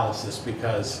thorough analysis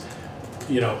because,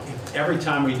 every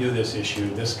time we do this issue,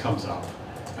 this comes up.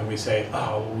 And we say,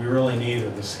 oh, we really need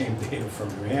the same data from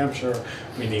New Hampshire.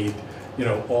 We need,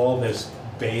 all this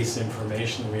base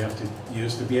information we have to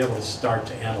use to be able to start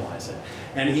to analyze it.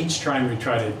 And each time we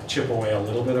try to chip away a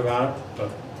little bit about it, but,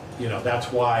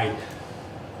 that's why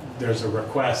there's a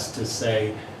request to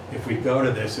say, if we go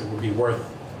to this, it would be worth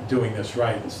doing this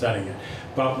right and studying it.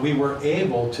 But we were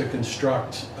able to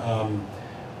construct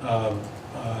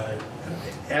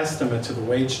estimates of the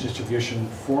wage distribution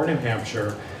for New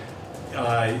Hampshire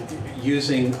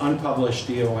using unpublished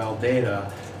DOL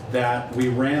data that we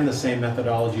ran the same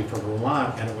methodology for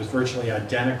Vermont, and it was virtually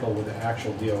identical with the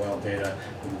actual DOL data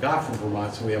that we got from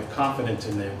Vermont, so we have confidence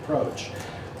in the approach.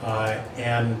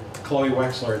 And Chloe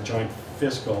Wexler at Joint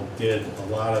Fiscal did a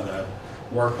lot of the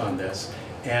work on this.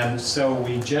 And so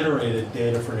we generated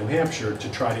data for New Hampshire to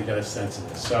try to get a sense of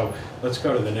this. So let's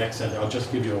go to the next end. I'll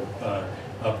just give you a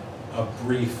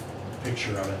brief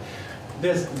picture of it.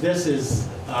 This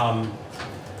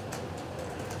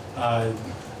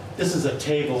is a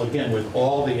table, again, with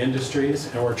all the industries,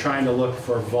 and we're trying to look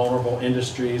for vulnerable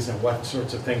industries and what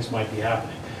sorts of things might be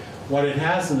happening. What it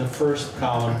has in the first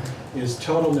column is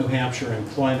total New Hampshire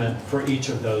employment for each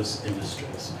of those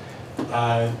industries.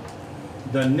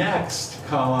 The next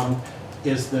column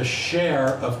is the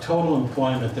share of total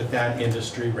employment that that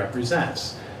industry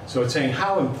represents. So it's saying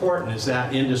how important is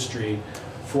that industry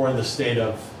for the state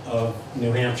of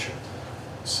New Hampshire.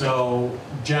 So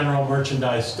general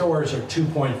merchandise stores are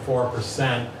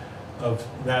 2.4% of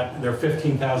that. There are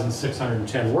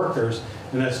 15,610 workers,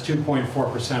 and that's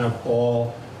 2.4% of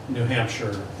all New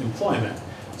Hampshire employment.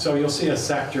 So you'll see a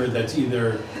sector that's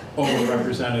either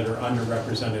overrepresented or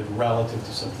underrepresented relative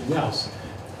to something else.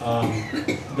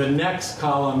 The next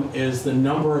column is the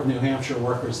number of New Hampshire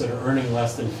workers that are earning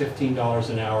less than $15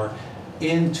 an hour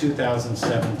in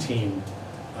 2017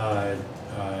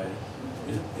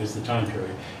 is the time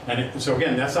period. And so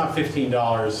again, that's not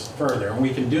 $15 further. And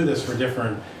we can do this for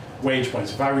different wage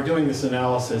points. If I were doing this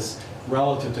analysis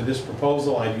relative to this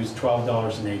proposal, I'd use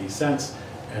 $12.80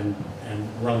 and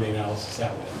run the analysis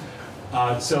that way.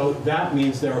 So that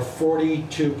means there are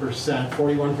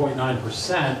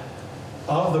 41.9%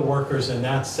 of the workers in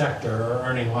that sector are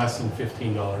earning less than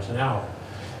 $15 an hour.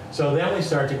 So then we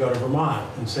start to go to Vermont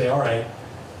and say, all right,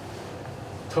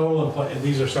 total employment,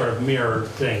 these are sort of mirror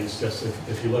things, just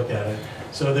if you look at it.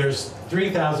 So there's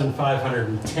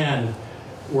 3,510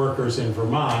 workers in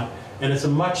Vermont, and it's a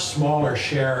much smaller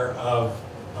share of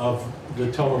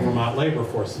the total Vermont labor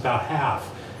force, about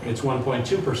half. It's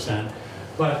 1.2%.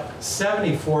 But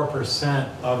 74%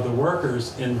 of the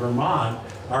workers in Vermont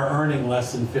are earning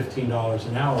less than $15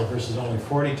 an hour versus only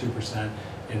 42%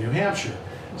 in New Hampshire.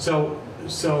 So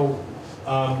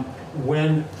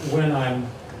when I'm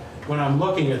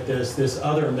looking at this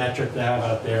other metric they have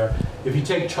out there, if you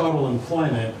take total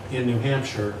employment in New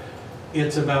Hampshire,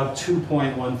 it's about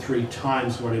 2.13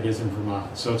 times what it is in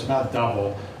Vermont. So it's about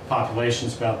double.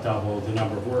 Population's about double. The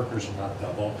number of workers are about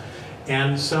double.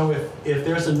 And so if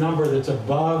there's a number that's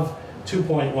above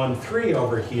 2.13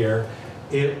 over here,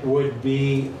 it would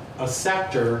be a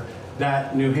sector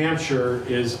that New Hampshire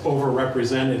is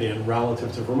overrepresented in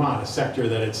relative to Vermont, a sector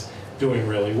that it's doing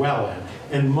really well in.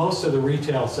 And most of the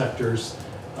retail sectors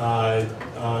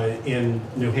in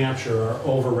New Hampshire are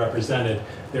overrepresented.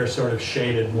 They're sort of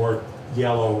shaded more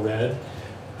yellow-red.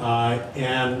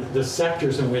 And the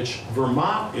sectors in which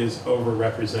Vermont is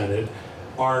overrepresented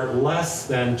are less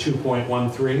than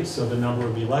 2.13, so the number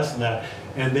would be less than that,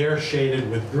 and they're shaded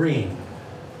with green.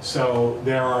 So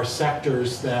there are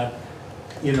sectors that,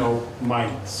 you know,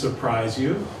 might surprise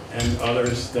you, and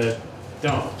others that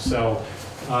don't. So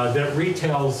that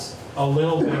retail's a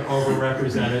little bit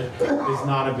overrepresented is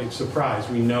not a big surprise.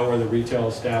 We know where the retail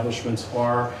establishments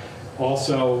are.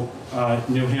 Also,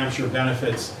 New Hampshire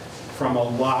benefits from a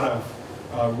lot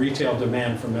of retail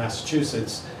demand from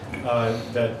Massachusetts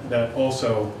that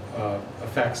also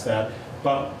affects that.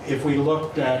 But if we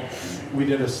looked at, we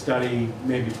did a study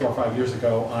maybe 4 or 5 years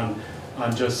ago on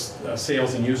just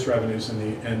sales and use revenues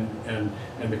and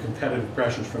the competitive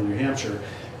pressures from New Hampshire,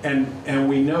 and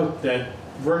we note that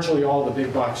virtually all the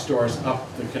big box stores up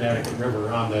the Connecticut River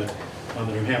on the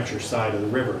New Hampshire side of the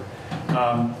river,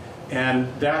 and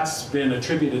that's been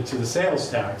attributed to the sales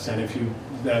tax. And if you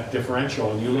that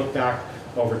differential and you look back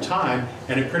over time,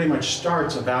 and it pretty much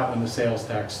starts about when the sales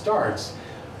tax starts,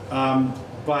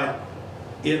 but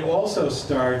it also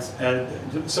starts at,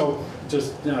 so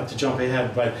just not to jump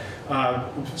ahead, but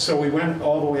so we went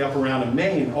all the way up around to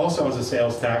Maine, also has a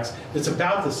sales tax. It's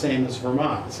about the same as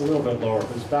Vermont. It's a little bit lower,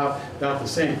 but it's about the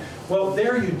same. Well,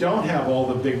 there you don't have all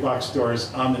the big box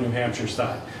stores on the New Hampshire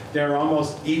side. They're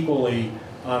almost equally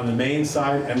on the Maine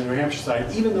side and the New Hampshire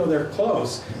side, even though they're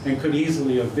close and could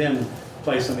easily have been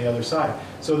placed on the other side.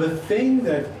 So the thing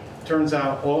that turns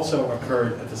out also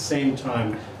occurred at the same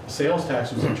time sales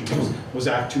tax was introduced was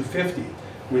Act 250,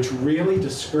 which really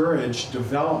discouraged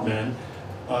development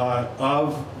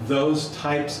of those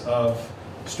types of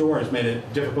stores, made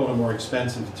it difficult and more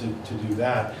expensive to do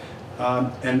that.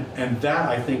 And that,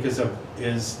 I think, is a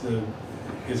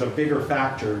bigger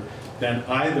factor than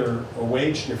either a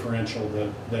wage differential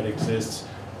that exists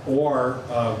or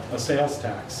a sales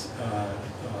tax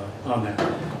on that.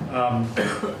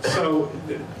 So,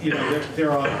 you know,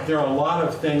 there are a lot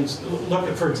of things. Look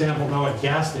at, for example, now at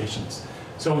gas stations.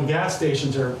 So when gas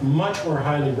stations are much more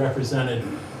highly represented,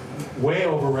 way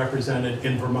overrepresented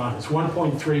in Vermont. It's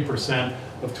 1.3%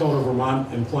 of total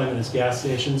Vermont employment is gas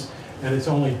stations, and it's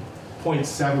only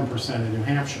 0.7% in New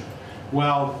Hampshire.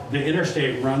 Well, the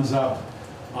interstate runs up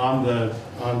on the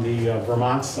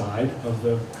Vermont side of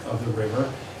the river,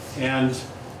 and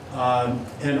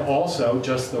also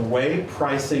just the way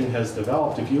pricing has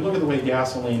developed. If you look at the way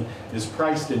gasoline is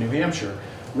priced in New Hampshire,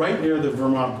 right near the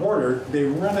Vermont border, they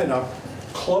run it up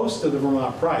close to the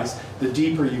Vermont price. The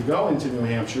deeper you go into New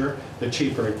Hampshire, the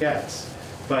cheaper it gets.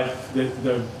 But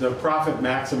the profit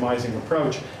maximizing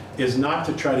approach is not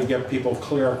to try to get people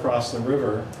clear across the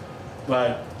river,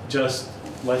 but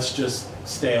let's just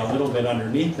stay a little bit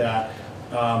underneath that,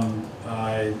 and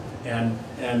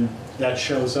that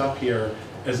shows up here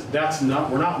as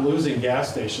we're not losing gas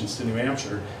stations to New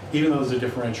Hampshire, even though there's a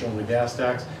differential in the gas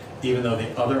tax, even though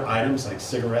the other items like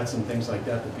cigarettes and things like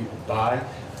that people buy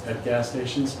at gas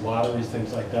stations, lotteries,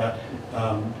 things like that,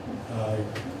 are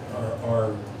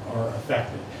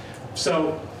affected.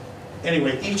 So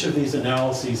anyway, each of these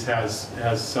analyses has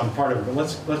some part of it, but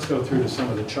let's go through to some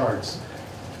of the charts.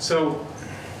 So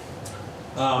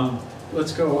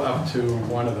let's go up to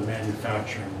one of the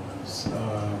manufacturing ones.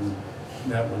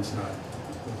 That one's not.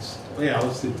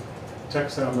 Let's do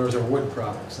textile, those are wood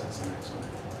products. That's the next one.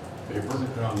 Paper?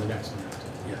 On the next one,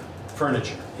 yeah.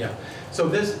 Furniture, yeah. So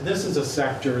this is a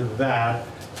sector that,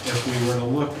 if we were to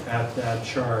look at that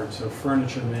chart, so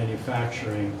furniture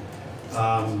manufacturing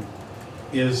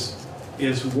is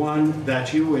one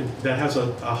that that has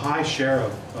a high share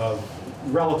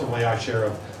relatively high share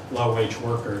of low-wage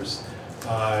workers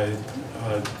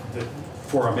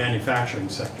for a manufacturing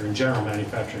sector. In general,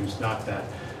 manufacturing is not that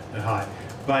high.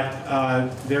 But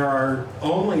there are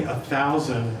only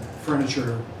 1,000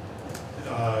 furniture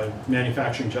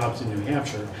manufacturing jobs in New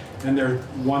Hampshire, and there are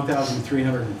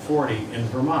 1,340 in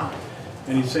Vermont.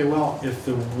 And you say, well, if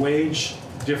the wage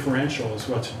differential is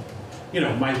what's,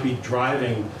 might be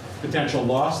driving potential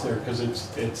loss there, because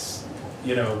it's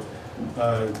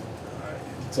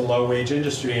a low-wage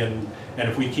industry, and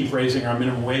if we keep raising our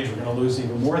minimum wage, we're going to lose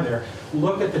even more there.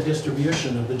 Look at the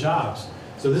distribution of the jobs.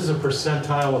 So this is a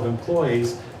percentile of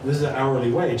employees. This is an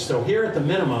hourly wage. So here at the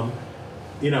minimum,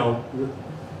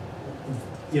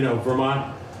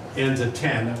 Vermont ends at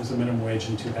 10. That was the minimum wage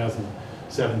in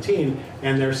 2017.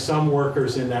 And there's some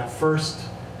workers in that first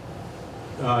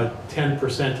 10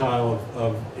 percentile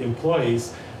of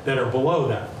employees that are below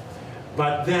that.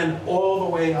 But then all the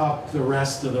way up the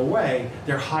rest of the way,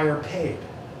 they're higher paid.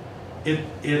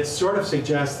 It sort of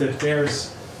suggests that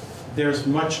there's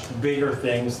much bigger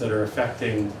things that are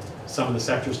affecting some of the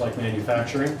sectors like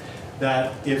manufacturing,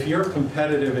 that if you're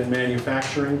competitive in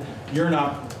manufacturing, you're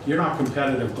not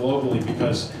competitive globally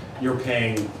because you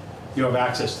have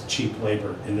access to cheap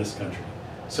labor in this country.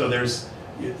 So there's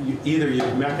either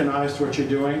you've mechanized what you're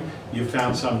doing, you've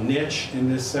found some niche in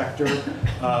this sector,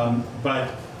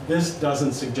 but this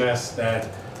doesn't suggest that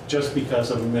just because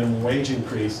of a minimum wage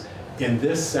increase in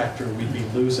this sector, we'd be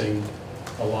losing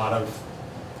a lot of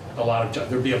jobs.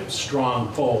 There'd be a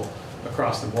strong pull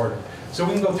across the border. So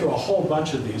we can go through a whole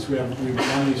bunch of these. We've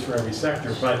done these for every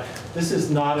sector, but this is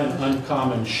not an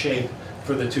uncommon shape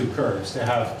for the two curves to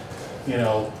have,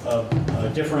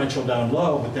 a differential down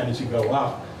low, but then as you go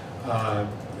up,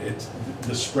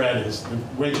 the spread is, the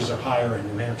wages are higher in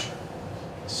New Hampshire.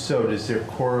 So is there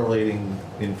correlating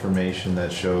information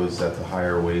that shows that the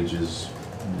higher wages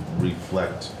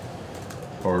reflect,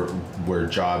 or where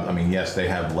yes, they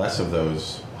have less of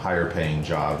those higher paying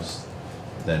jobs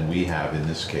than we have in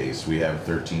this case. We have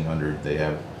 1,300, we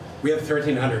have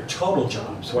 1,300 total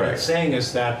jobs. What Right. it's saying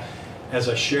is that as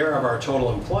a share of our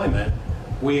total employment,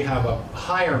 we have a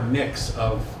higher mix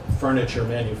of furniture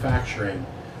manufacturing.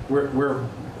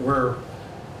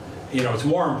 It's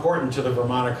more important to the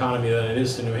Vermont economy than it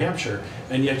is to New Hampshire,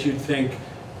 and yet you'd think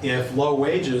if low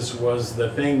wages was the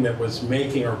thing that was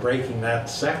making or breaking that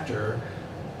sector,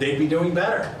 they'd be doing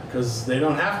better because they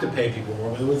don't have to pay people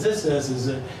more. But what this says is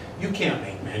that you can't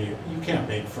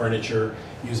make furniture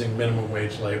using minimum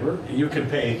wage labor. You can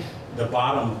pay the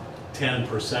bottom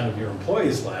 10% of your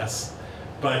employees less,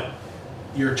 but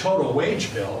your total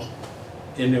wage bill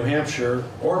in New Hampshire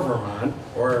or Vermont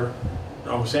or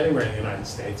almost anywhere in the United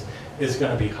States is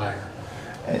going to be higher.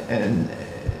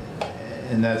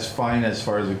 and that's fine as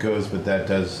far as it goes, but that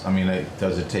does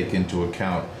it take into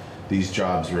account these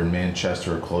jobs are in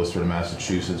Manchester or closer to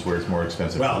Massachusetts where it's more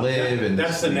expensive to live? And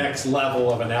that's the next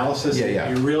level of analysis that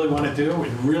you really want to do. We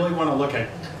really want to look at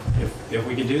if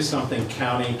we could do something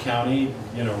county,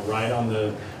 right on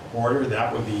the border,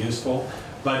 that would be useful.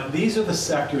 But these are the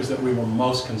sectors that we were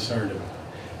most concerned about.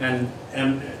 And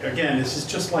again, this is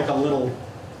just like a little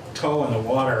toe in the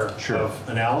water of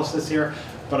analysis here,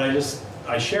 but I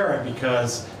share it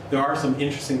because there are some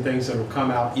interesting things that have come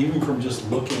out even from just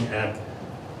looking at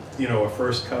a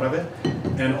first cut of it,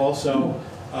 and also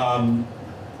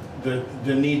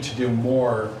the need to do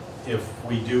more if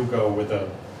we do go with a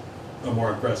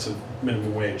more aggressive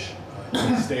minimum wage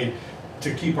in the state,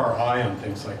 to keep our eye on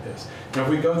things like this. Now, if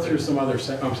we go through some other,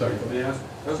 I'm sorry. Let me ask,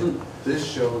 doesn't this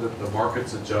show that the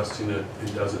market's adjusting it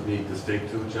doesn't need the state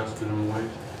to adjust minimum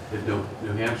wage? If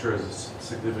New Hampshire has a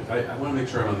significant, I want to make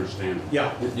sure I'm understanding.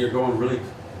 Yeah. You're going really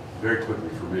very quickly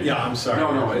for me. Yeah, I'm sorry. No,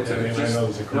 I know it's a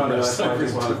no, that's fine. I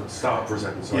just want to stop for a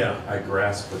second so I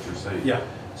grasp what you're saying. Yeah.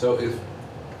 So if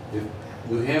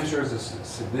New Hampshire has a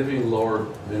significantly lower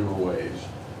minimum wage,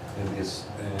 and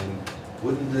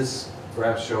wouldn't this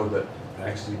perhaps show that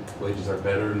actually wages are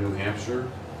better in New Hampshire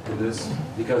in this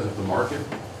because of the market?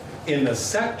 In the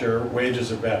sector, wages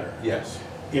are better. Yes.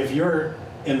 If you're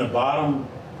in the bottom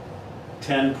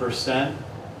 10%,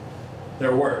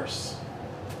 they're worse.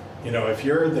 If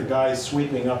you're the guy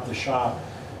sweeping up the shop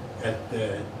at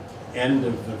the end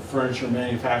of the furniture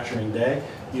manufacturing day,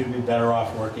 you'd be better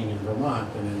off working in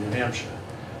Vermont than in New Hampshire.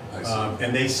 I see.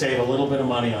 And they save a little bit of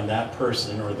money on that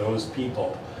person or those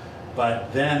people.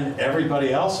 But then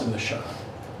everybody else in the shop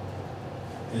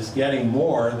is getting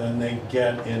more than they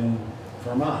get in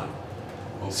Vermont.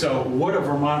 So would a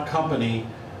Vermont company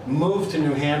move to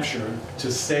New Hampshire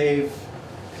to save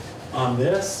on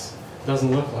this?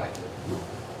 Doesn't look like it.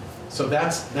 So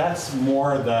that's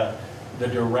more the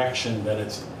direction that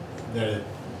it's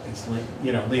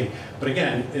leading. But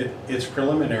again, it's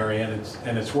preliminary,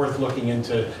 and it's worth looking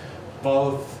into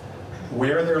both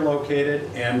where they're located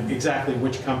and exactly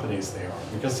which companies they are,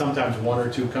 because sometimes one or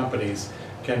two companies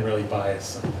can really bias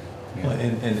something. Well,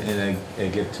 and I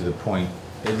get to the point,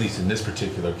 at least in this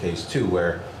particular case too,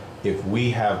 where if we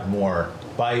have more,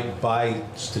 by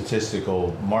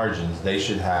statistical margins, they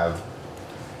should have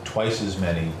twice as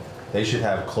many. They should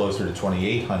have closer to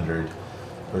 2,800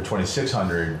 or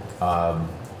 2,600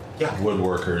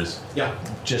 woodworkers. Yeah.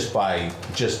 Just by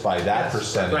that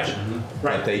percentage. Right.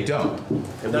 Right. But they don't,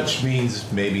 which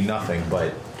means maybe nothing,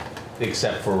 but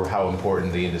except for how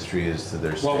important the industry is to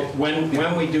their state. Well,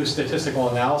 when we do statistical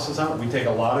analysis on it, we take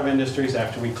a lot of industries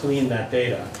after we clean that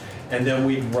data, and then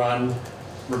we run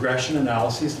regression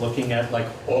analyses looking at like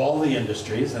all the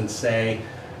industries and say,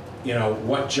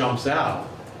 what jumps out?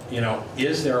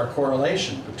 Is there a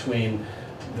correlation between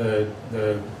the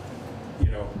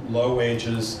low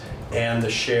wages and the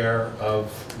share of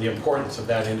the importance of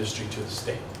that industry to the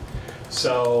state?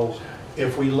 So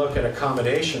if we look at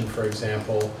accommodation, for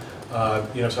example,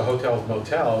 so hotels,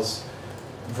 motels,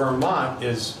 Vermont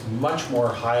is much more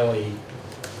highly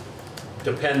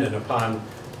dependent upon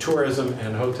tourism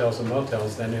and hotels and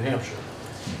motels than New Hampshire.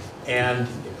 And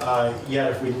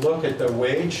yet if we look at the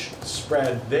wage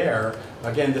spread there,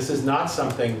 again, this is not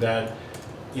something that,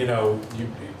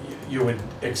 you would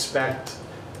expect.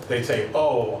 They'd say,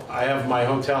 oh, I have my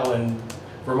hotel in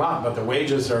Vermont, but the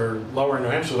wages are lower in New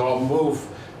Hampshire, so I'll move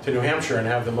to New Hampshire and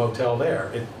have the motel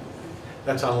there.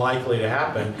 That's unlikely to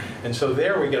happen. And so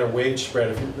there we get a wage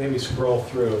spread. If you maybe scroll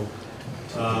through,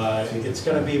 it's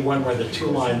going to be one where the two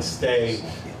lines stay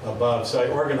above. So I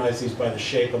organize these by the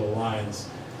shape of the lines.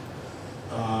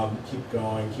 Keep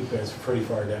going. It's pretty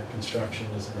far down. Construction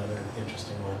is another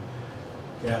interesting one.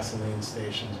 Gasoline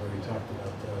stations, where we talked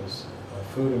about those.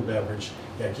 Food and beverage.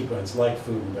 Yeah, keep going. It's like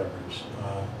food and beverage.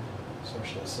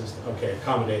 Social assistance. Okay,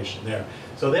 accommodation there.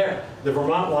 So there, the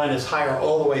Vermont line is higher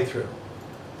all the way through.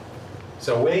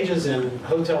 So wages in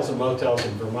hotels and motels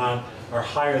in Vermont are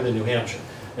higher than New Hampshire.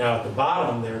 Now at the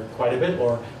bottom, they're quite a bit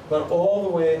lower, but all the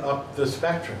way up the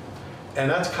spectrum.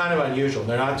 And that's kind of unusual.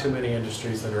 There are not too many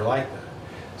industries that are like that.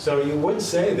 So you would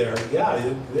say there,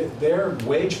 yeah, their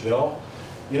wage bill,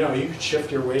 you could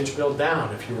shift your wage bill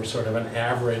down if you were sort of an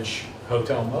average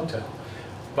hotel motel.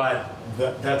 But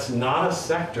that's not a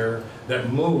sector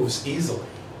that moves easily.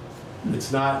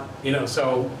 It's not,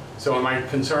 so am I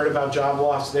concerned about job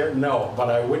loss there? No, but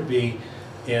I would be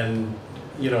in,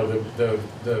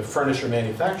 the furniture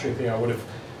manufacturing thing. I would have,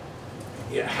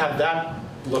 had that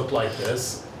looked like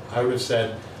this, I would have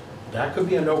said, that could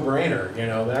be a no-brainer,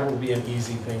 that would be an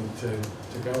easy thing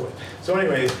to go with. So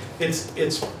anyway,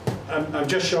 I'm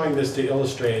just showing this to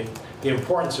illustrate the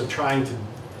importance of trying to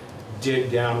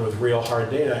dig down with real hard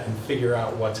data and figure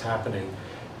out what's happening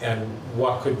and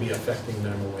what could be affecting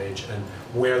minimum wage and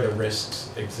where the risks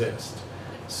exist.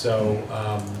 So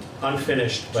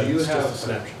unfinished, but it's just a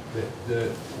snapshot. The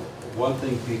one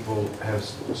thing people have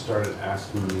started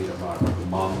asking me about are the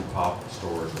mom and pop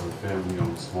stores or the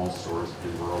family-owned small stores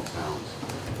in rural towns.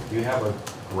 Do you have a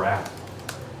graph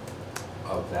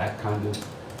of that kind of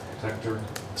sector?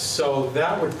 So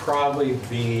that would probably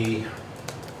be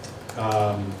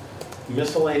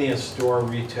miscellaneous store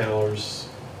retailers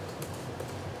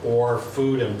or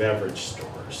food and beverage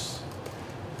stores.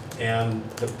 And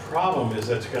the problem is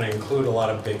that's going to include a lot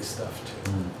of big stuff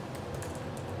too.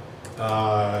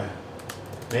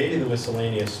 Maybe the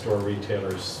miscellaneous store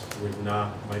retailers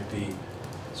might be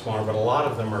smaller, but a lot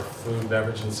of them are food,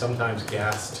 beverage, and sometimes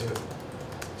gas too.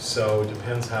 So it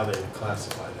depends how they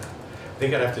classify that. I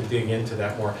think I'd have to dig into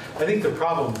that more. I think the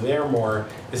problem there more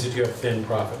is that you have thin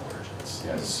profit margins.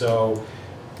 Yes. So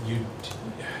you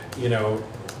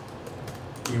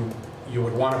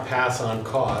would want to pass on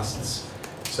costs.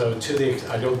 So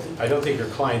I don't think your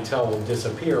clientele will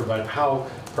disappear, but how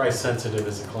price sensitive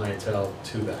is the clientele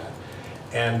to that?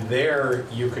 And there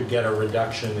you could get a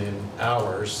reduction in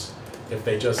hours if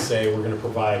they just say we're going to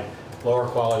provide lower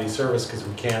quality service because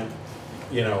we can't,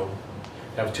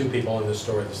 have two people in the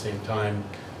store at the same time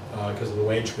because of the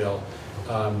wage bill.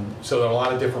 So there are a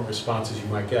lot of different responses you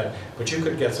might get, but you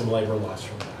could get some labor loss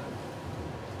from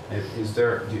that. Is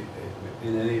there,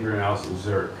 in any of your analysis, is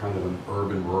there kind of an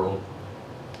urban-rural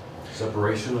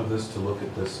separation of this to look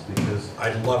at this? Because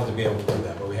I'd love to be able to do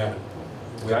that, but we haven't.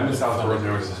 I'm in South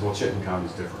Florida, and says, well, Chittenden County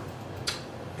is different.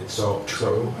 So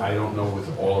I don't know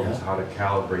with all of this how to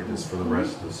calibrate this for the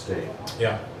rest of the state.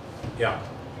 Yeah, yeah.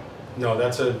 No,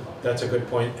 that's a good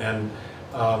point. And,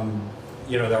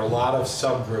 you know, there are a lot of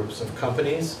subgroups of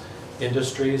companies,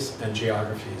 industries, and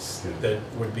geographies that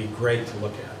would be great to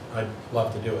look at. I'd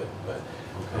love to do it, but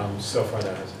so far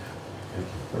that hasn't happened.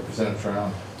 Representative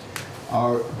Brown.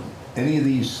 Are any of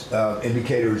these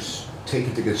indicators take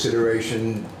into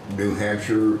consideration New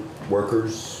Hampshire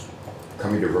workers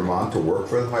coming to Vermont to work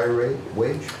for the higher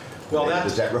wage? Well,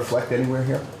 does that reflect anywhere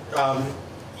here?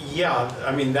 Yeah,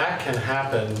 I mean, that can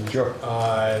happen. Sure.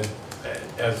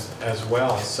 As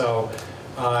well. So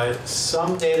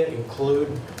some data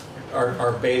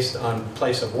are based on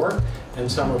place of work,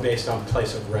 and some are based on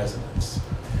place of residence.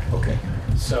 Okay.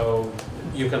 So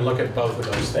you can look at both of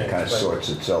those things. That kind of sorts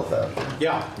itself out.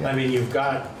 Yeah, I mean, you've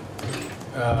got,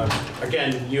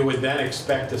 again, you would then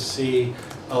expect to see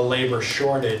a labor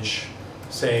shortage,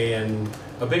 say in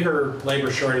a bigger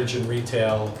labor shortage in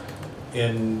retail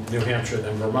in New Hampshire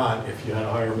than Vermont if you had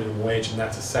a higher minimum wage, and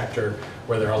that's a sector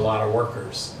where there are a lot of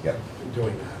workers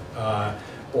doing that.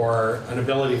 Or an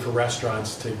ability for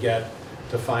restaurants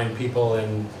to find people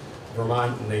in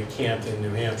Vermont and they can't in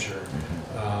New Hampshire.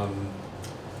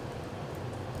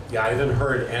 Yeah, I even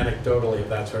heard anecdotally of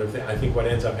that sort of thing. I think what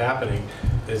ends up happening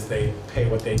is they pay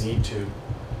what they need to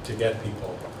get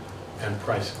people and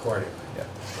price accordingly. Yeah.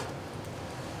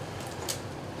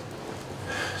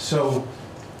 So,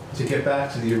 to get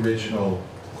back to the original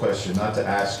question, not to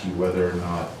ask you whether or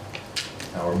not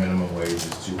our minimum wage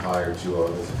is too high or too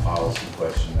low, that's a policy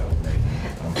question that we're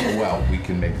making. Well, we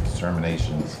can make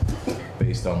determinations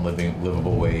based on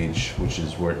livable wage, which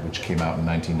came out in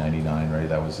 1999, right?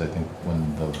 That was, I think,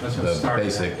 when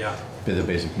the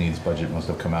basic needs budget must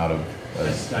have come out of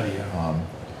a study.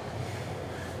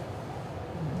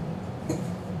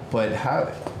 But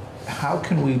how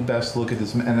can we best look at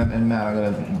this? And Matt, I'm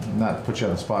going to not put you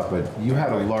on the spot, but you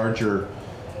had a larger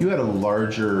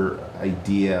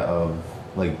idea of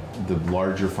like the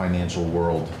larger financial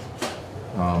world.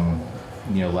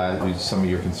 You know, some of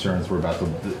your concerns were about the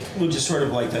Well, just sort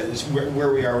of like that is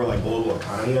where we are with like global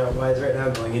economy wise right now,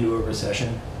 going into a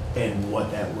recession, and what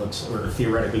that looks, or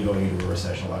theoretically going into a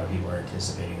recession. A lot of people are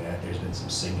anticipating that. There's been some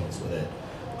signals with it.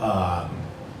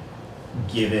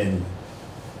 Given,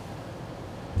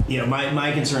 you know,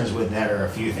 my concerns with that are a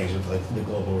few things with like the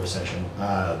global recession.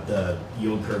 The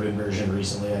yield curve inversion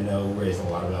recently, I know, raised a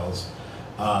lot of bells.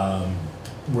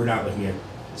 We're not looking at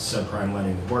subprime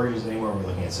lending with mortgages anymore. We're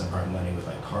looking at subprime lending with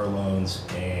like car loans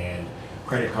and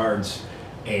credit cards,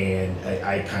 and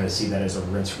I kind of see that as a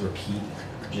rinse repeat,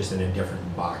 just in a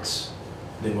different box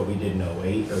than what we did in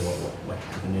 08 or what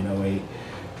happened in 08.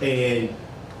 And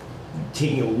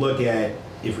taking a look at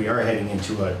if we are heading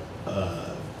into a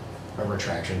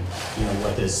retraction, you know,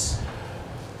 what this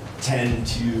 10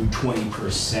 to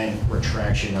 20%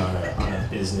 retraction on a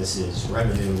business's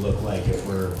revenue look like if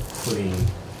we're putting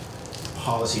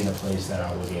policy into place that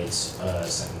obligates a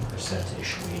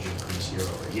 7%-ish wage increase year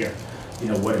over year. You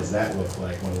know, what does that look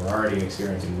like when we're already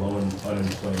experiencing low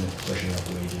unemployment pushing up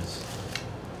wages?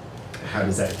 How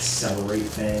does that accelerate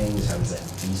things? How does that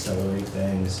decelerate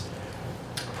things?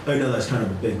 I know that's kind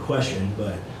of a big question,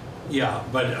 but... Yeah,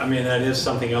 but I mean, that is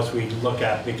something else we look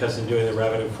at, because in doing the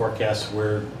revenue forecasts,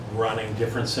 we're running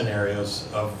different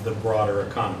scenarios of the broader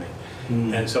economy.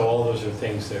 And so all those are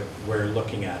things that we're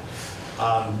looking at.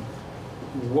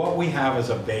 What we have as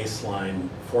a baseline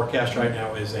forecast right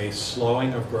now is a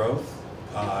slowing of growth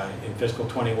in fiscal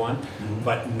 21,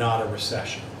 but not a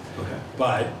recession. Okay.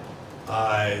 But,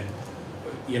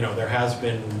 you know, there has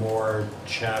been more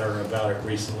chatter about it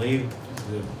recently.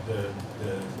 The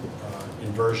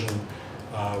inversion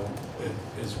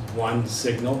is one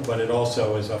signal, but it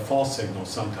also is a false signal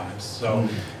sometimes. So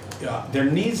there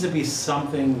needs to be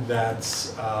something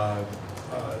that's an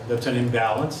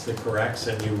imbalance that corrects,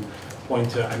 and you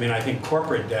point to, I mean, I think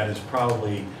corporate debt is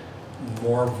probably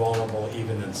more vulnerable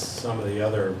even than some of the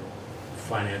other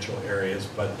financial areas,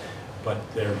 but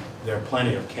there are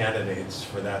plenty of candidates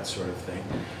for that sort of thing.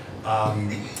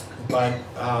 But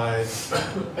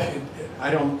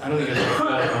I don't think it's a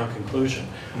foregone conclusion.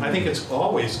 I think it's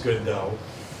always good, though,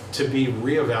 to be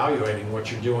reevaluating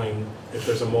what you're doing if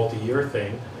there's a multi-year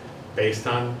thing based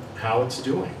on how it's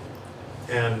doing.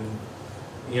 And,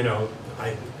 you know,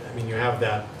 I mean, you have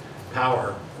that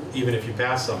power, even if you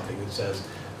pass something that says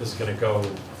this is going to go,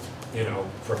 you know,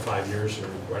 for 5 years or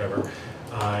whatever,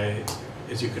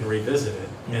 is you can revisit it.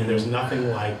 And there's nothing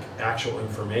like actual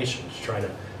information to try to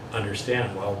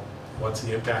understand, well, what's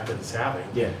the impact that it's having,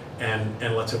 Yeah.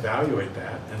 and let's evaluate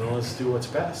that, and then let's do what's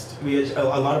best. I mean, a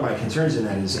lot of my concerns in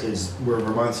that is where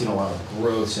Vermont's seen a lot of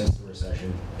growth since the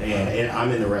recession, and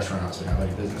I'm in the restaurant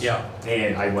hospitality business. Yeah.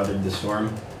 And I weathered the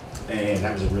storm, and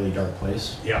that was a really dark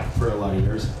place. Yeah. For a lot of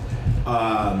years.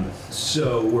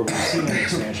 So where we've seen an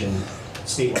expansion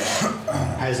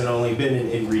statewide hasn't only been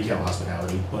in retail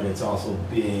hospitality, but it's also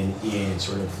been in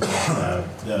sort of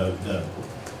the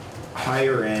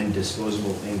higher end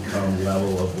disposable income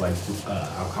level of like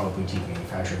alcoholic boutique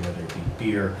manufacturing, whether it be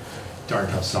beer, dark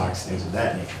tough stocks, things of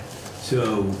that nature.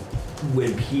 So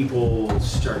when people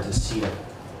start to see a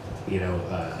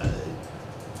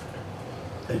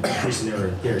decrease in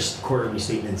their quarterly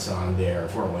statements on their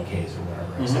 401ks or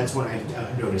whatever else, that's when I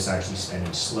noticed actually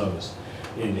spending slows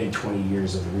in 20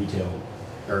 years of the retail,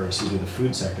 or excuse me, the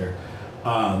food sector.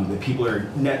 The people are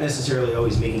not necessarily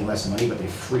always making less money, but they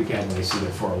freak out when they see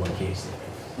their 401k statement,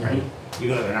 right?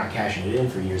 Even though they're not cashing it in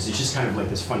for years, it's just kind of like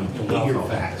this funny behavioral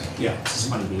pattern. Yeah, it's this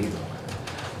funny behavioral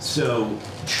pattern. So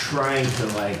trying to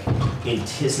like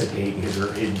anticipate, because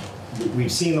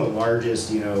we've seen the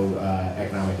largest,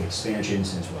 economic expansion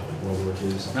since what, like World War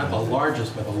II? Not the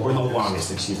largest, but the longest. Or the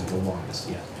longest, excuse me, the longest,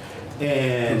 yeah.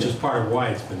 And which is part of why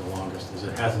it's been the longest, is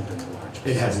it hasn't been the largest.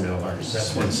 It hasn't been the largest. That's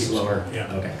It's what been keeps slower. going,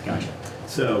 yeah. Okay, gotcha.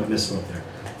 So misspoke there.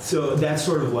 So that's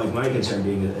sort of like my concern,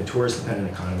 being a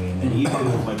tourist-dependent economy, and then even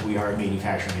if like we are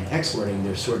manufacturing and exporting,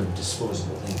 there's sort of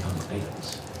disposable income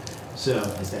items. So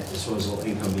as that disposable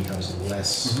income becomes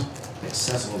less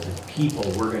accessible to people,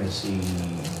 we're going to see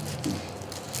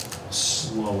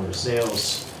slower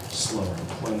sales, slower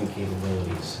employment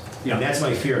capabilities. Yeah. And that's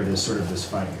my fear of this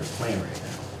 5-year plan right now.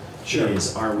 Sure.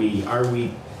 Is are we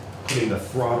putting the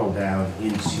throttle down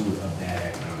into a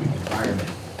bad economic environment?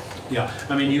 Yeah,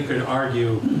 I mean, you could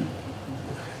argue,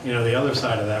 the other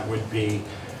side of that would be,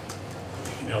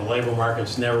 labor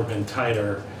market's never been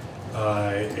tighter.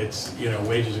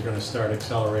 Wages are going to start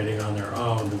accelerating on their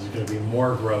own. There's going to be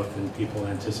more growth than people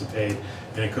anticipate,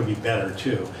 and it could be better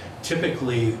too.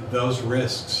 Typically, those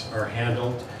risks are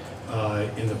handled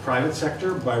in the private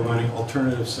sector by running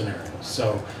alternative scenarios.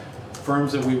 So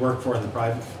firms that we work for in the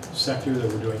private sector that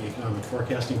we're doing economic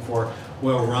forecasting for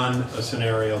will run a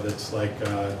scenario that's like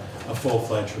a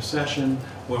full-fledged recession.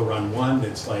 We'll run one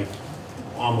that's like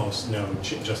almost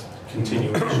just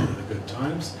continuation of the good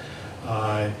times.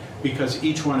 Because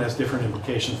each one has different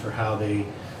implications for how the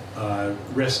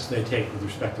risks they take with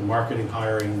respect to marketing,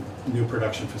 hiring, new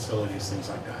production facilities, things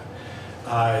like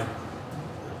that.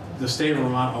 The state of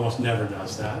Vermont almost never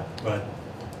does that, but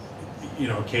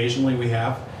occasionally we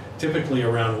have. Typically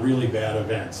around really bad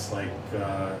events like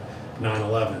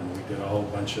 9/11, we did a whole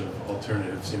bunch of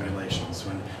alternative simulations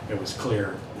when it was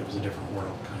clear it was a different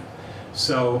world kind of.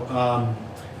 So,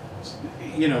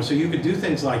 so you could do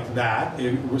things like that,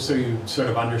 so you sort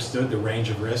of understood the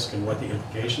range of risk and what the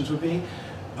implications would be.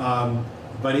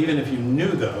 But even if you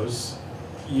knew those,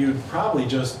 you'd probably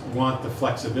just want the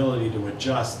flexibility to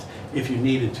adjust if you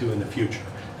needed to in the future,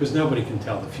 because nobody can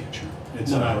tell the future.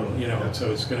 It's not,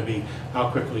 so it's going to be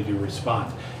how quickly do you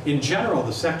respond. In general,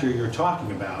 the sector you're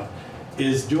talking about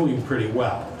is doing pretty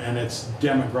well, and it's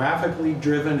demographically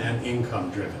driven and income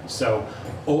driven. So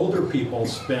older people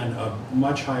spend a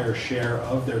much higher share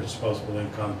of their disposable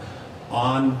income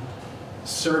on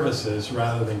services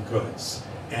rather than goods.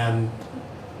 And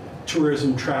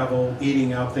tourism, travel,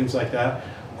 eating out, things like that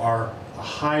are a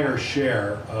higher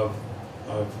share of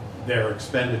their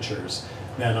expenditures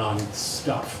than on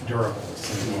stuff,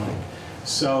 durables and the like.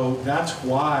 So that's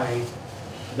why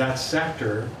that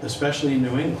sector, especially in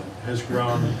New England, has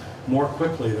grown more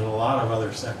quickly than a lot of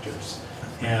other sectors.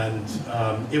 And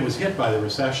it was hit by the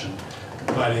recession,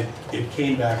 but it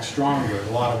came back stronger.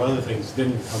 A lot of other things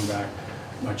didn't come back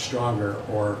much stronger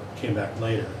or came back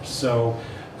later. So,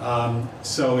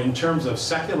 so in terms of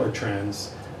secular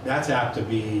trends, that's apt to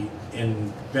be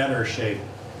in better shape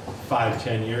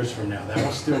 5-10 years from now. That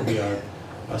will still be a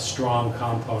strong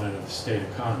component of the state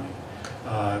economy.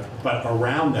 But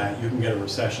around that, you can get a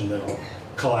recession that'll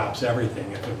collapse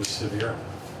everything if it was severe enough.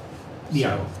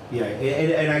 Yeah, So, yeah,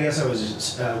 and I guess I was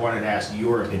just wanted to ask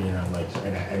your opinion on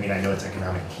and I know it's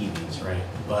economic keys, right?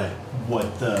 But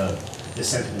what the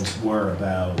sentiments were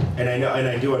about, and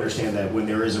I do understand that when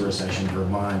there is a recession,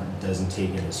 Vermont doesn't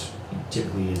take it as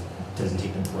typically. It doesn't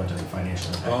take the brunt of the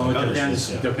financial impact. Oh,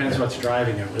 it depends what's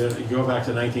driving it. You go back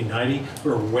to 1990, we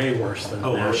were way worse than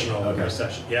the national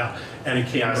recession. Yeah, and it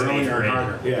came earlier and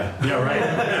harder. Yeah. Yeah, right.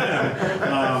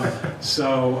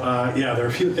 Yeah, there are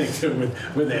a few things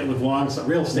with long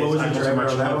real estate. What was the driver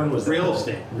on that one? Was real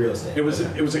estate? Real estate. It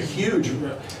was a huge,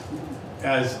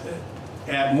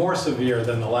 more severe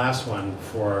than the last one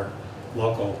for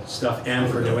local stuff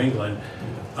and for New England.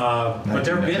 But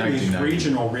there have been these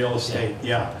regional real estate,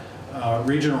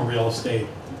 regional real estate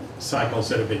cycles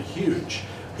that have been huge.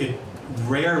 It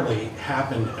rarely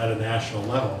happened at a national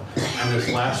level, and this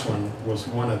last one was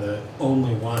one of the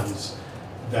only ones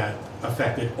that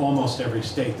affected almost every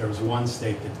state. There was one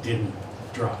state that didn't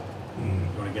drop. You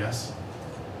want to guess?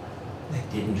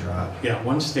 That didn't drop. Yeah,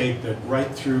 one state that right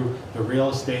through the real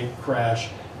estate crash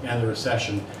and the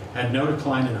recession had no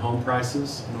decline in home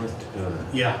prices. North Dakota.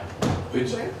 Yeah.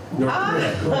 Which,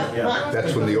 Yeah.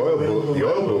 That's when the oil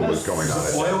boom was going on.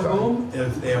 at Oil that time. boom,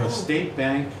 they have a state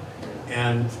bank,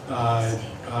 and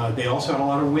they also had a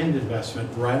lot of wind investment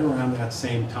right around that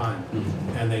same time,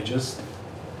 and they just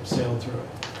sailed through it.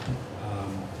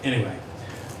 Anyway,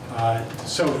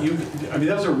 so I mean,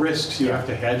 those are risks you have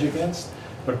to hedge against,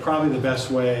 but probably the best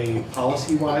way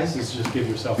policy-wise is just give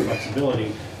yourself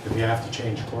flexibility if you have to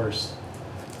change course.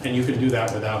 And you can do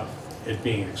that without it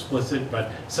being explicit,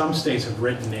 but some states have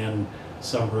written in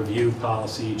some review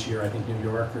policy each year, I think New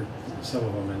York or some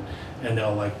of them, and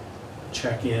they'll like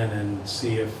check in and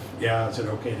see if, is it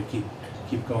okay to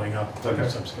keep going up on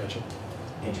some schedule.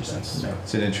 Interesting.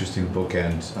 It's an interesting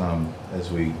bookend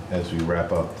as we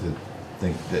wrap up. To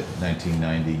think that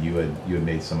 1990, you had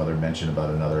made some other mention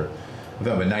about another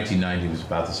event, but 1990 was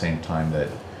about the same time that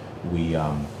we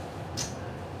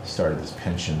started this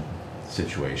pension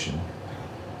situation,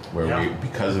 where we,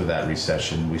 because of that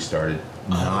recession, we started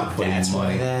not putting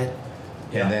money.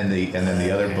 And then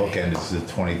the other bookend is the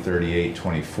 2038,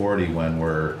 2040, when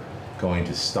we're going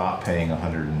to stop paying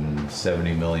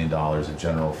 $170 million of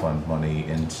general fund money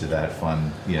into that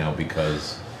fund,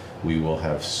 because we will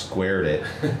have squared it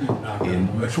in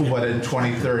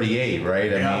 2038,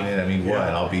 right? I mean, what?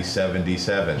 I'll be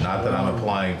 77. Not that I'm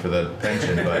applying for the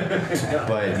pension, but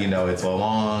it's a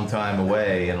long time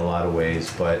away in a lot of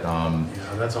ways. But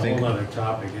that's a whole other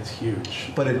topic. It's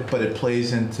huge. But it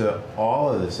plays into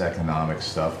all of this economic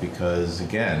stuff, because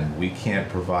again, we can't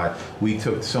provide. We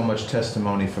took so much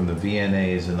testimony from the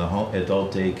VNAs and the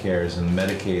adult daycares and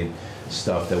Medicaid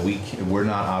stuff that we're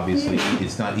not, obviously,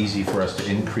 it's not easy for us to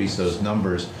increase those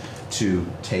numbers to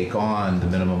take on the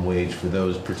minimum wage for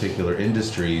those particular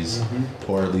industries,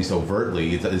 or at least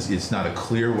overtly. It's not a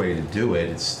clear way to do it.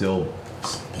 It's still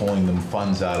pulling them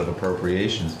funds out of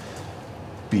appropriations,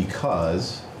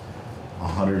 because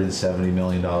 $170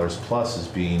 million plus is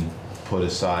being put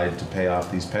aside to pay off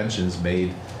these pensions,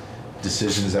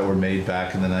 decisions that were made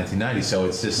back in the 1990s. So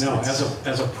it's just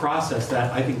as a process,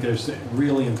 that I think there's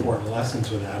really important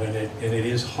lessons with that, and it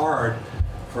is hard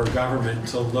for government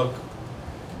to look,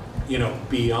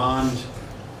 beyond,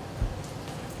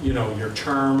 your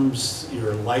terms,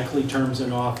 your likely terms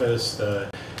in office,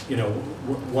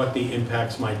 what the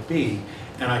impacts might be,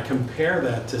 and I compare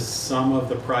that to some of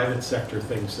the private sector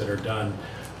things that are done,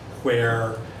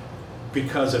 where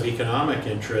because of economic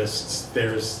interests,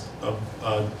 there's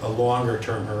a longer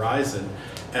term horizon,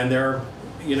 and there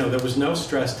was no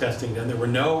stress testing done. There were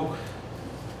no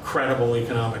credible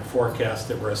economic forecasts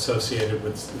that were associated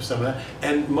with some of that,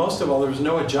 and most of all, there was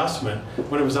no adjustment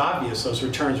when it was obvious those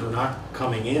returns were not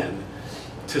coming in,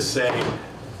 to say,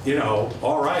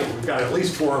 all right, we've got at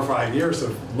least 4 or 5 years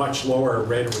of much lower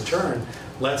rate of return.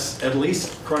 Let's at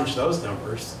least crunch those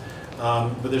numbers.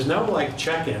 But there's no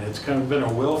check-in. It's kind of been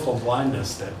a willful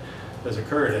blindness that has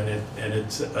occurred, and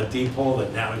it's a deep hole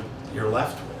that now you're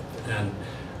left with. And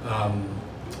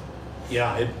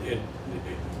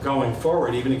going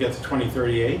forward, even to get to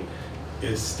 2038,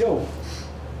 is still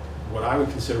what I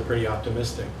would consider pretty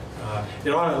optimistic.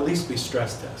 It ought to at least be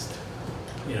stress test.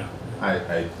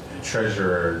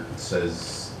 Treasurer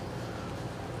says,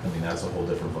 that's a whole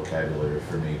different vocabulary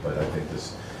for me, but I think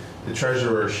the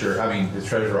treasurer the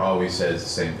treasurer always says the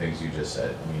same things you just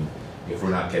said. If we're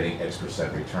not getting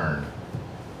X% return,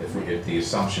 if the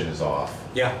assumption is off,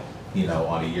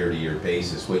 on a year-to-year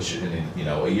basis, which a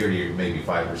year-to-year maybe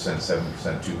 5%,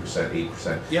 7%, 2%,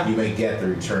 8%, you may get the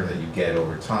return that you get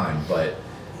over time. But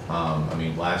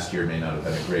last year may not have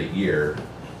been a great year.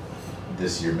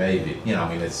 This year may be.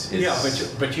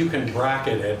 It's but you can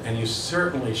bracket it, and you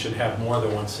certainly should have more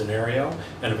than one scenario.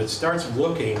 And if it starts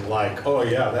looking like, oh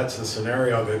yeah, that's the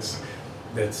scenario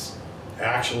that's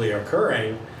actually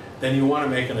occurring, then you want to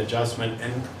make an adjustment,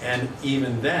 and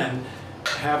even then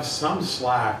have some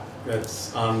slack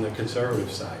that's on the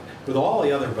conservative side. With all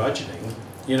the other budgeting,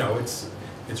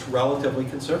 it's relatively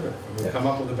conservative. We come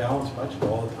up with a balanced budget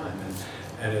all the time,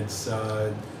 and it's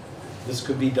this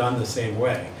could be done the same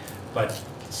way, but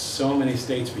so many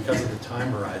states, because of the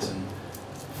time horizon,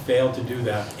 fail to do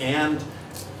that, and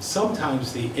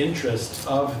sometimes the interest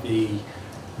of the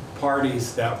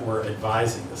parties that were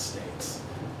advising the states.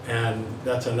 And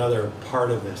that's another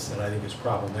part of this that I think is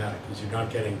problematic, is you're not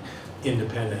getting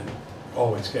independent,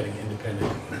 always getting independent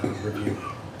review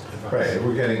advice. Right,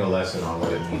 we're getting a lesson on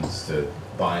what it means to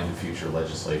bind the future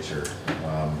legislature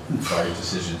by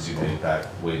decisions you made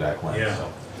way back when. Yeah,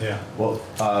 So. yeah. Well,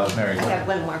 Mary. I have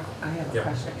one more, I have a Yeah.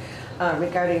 question.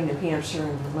 Regarding New Hampshire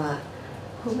and Vermont,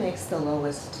 who makes the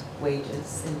lowest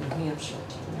wages in New Hampshire,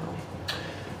 do you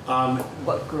know?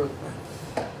 What group?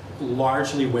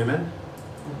 Largely women.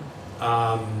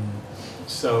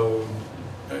 So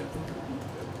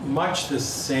much the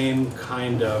same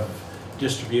kind of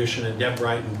distribution, and Deb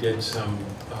Brighton did some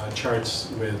charts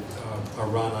with a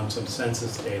run on some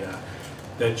census data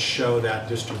that show that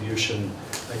distribution.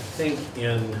 I think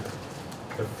in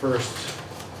the first,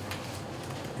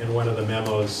 in one of the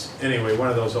memos, anyway, one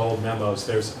of those old memos,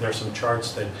 there's some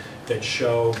charts that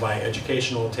show by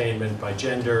educational attainment, by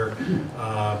gender,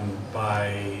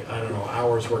 by, I don't know,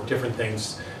 hours worked, different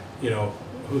things, you know,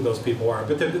 who those people are.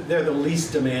 But they're the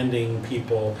least demanding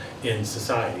people in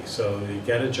society. So you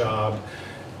get a job,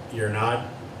 you're not,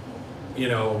 you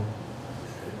know,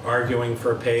 arguing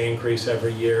for a pay increase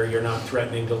every year, you're not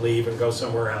threatening to leave and go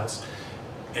somewhere else,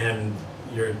 and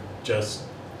you're just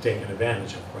taken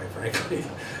advantage of, quite frankly.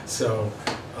 So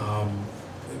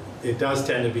it does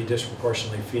tend to be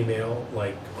disproportionately female,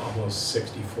 like almost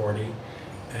 60-40,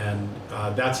 and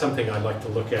that's something I'd like to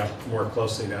look at more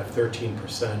closely, that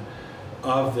 13%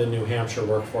 of the New Hampshire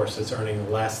workforce that's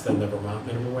earning less than the Vermont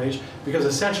minimum wage, because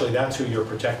essentially that's who you're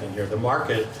protecting here. The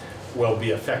market will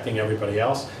be affecting everybody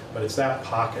else, but it's that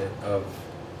pocket of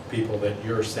people that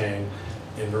you're saying,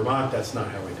 in Vermont, that's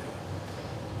not how we do it.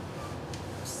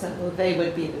 So they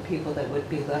would be the people that would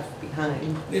be left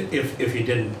behind. If you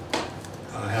didn't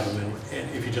have them in,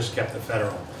 if you just kept the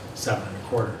federal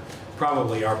 7.25,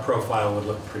 probably our profile would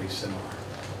look pretty similar.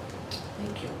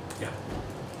 Thank you. Yeah.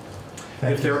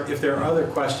 Thank If there are other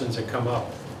questions that come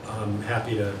up, I'm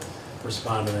happy to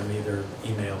respond to them, either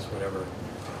emails, whatever.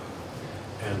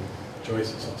 And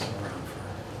Joyce is also around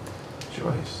for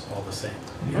Joyce. all the same.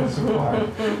 Yes, you are.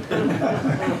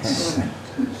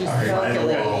 She's All right.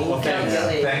 calculating, Well, thank you.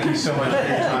 calculating. Thank you so much for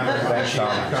your time. Thanks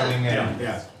for coming in.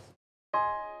 Yeah.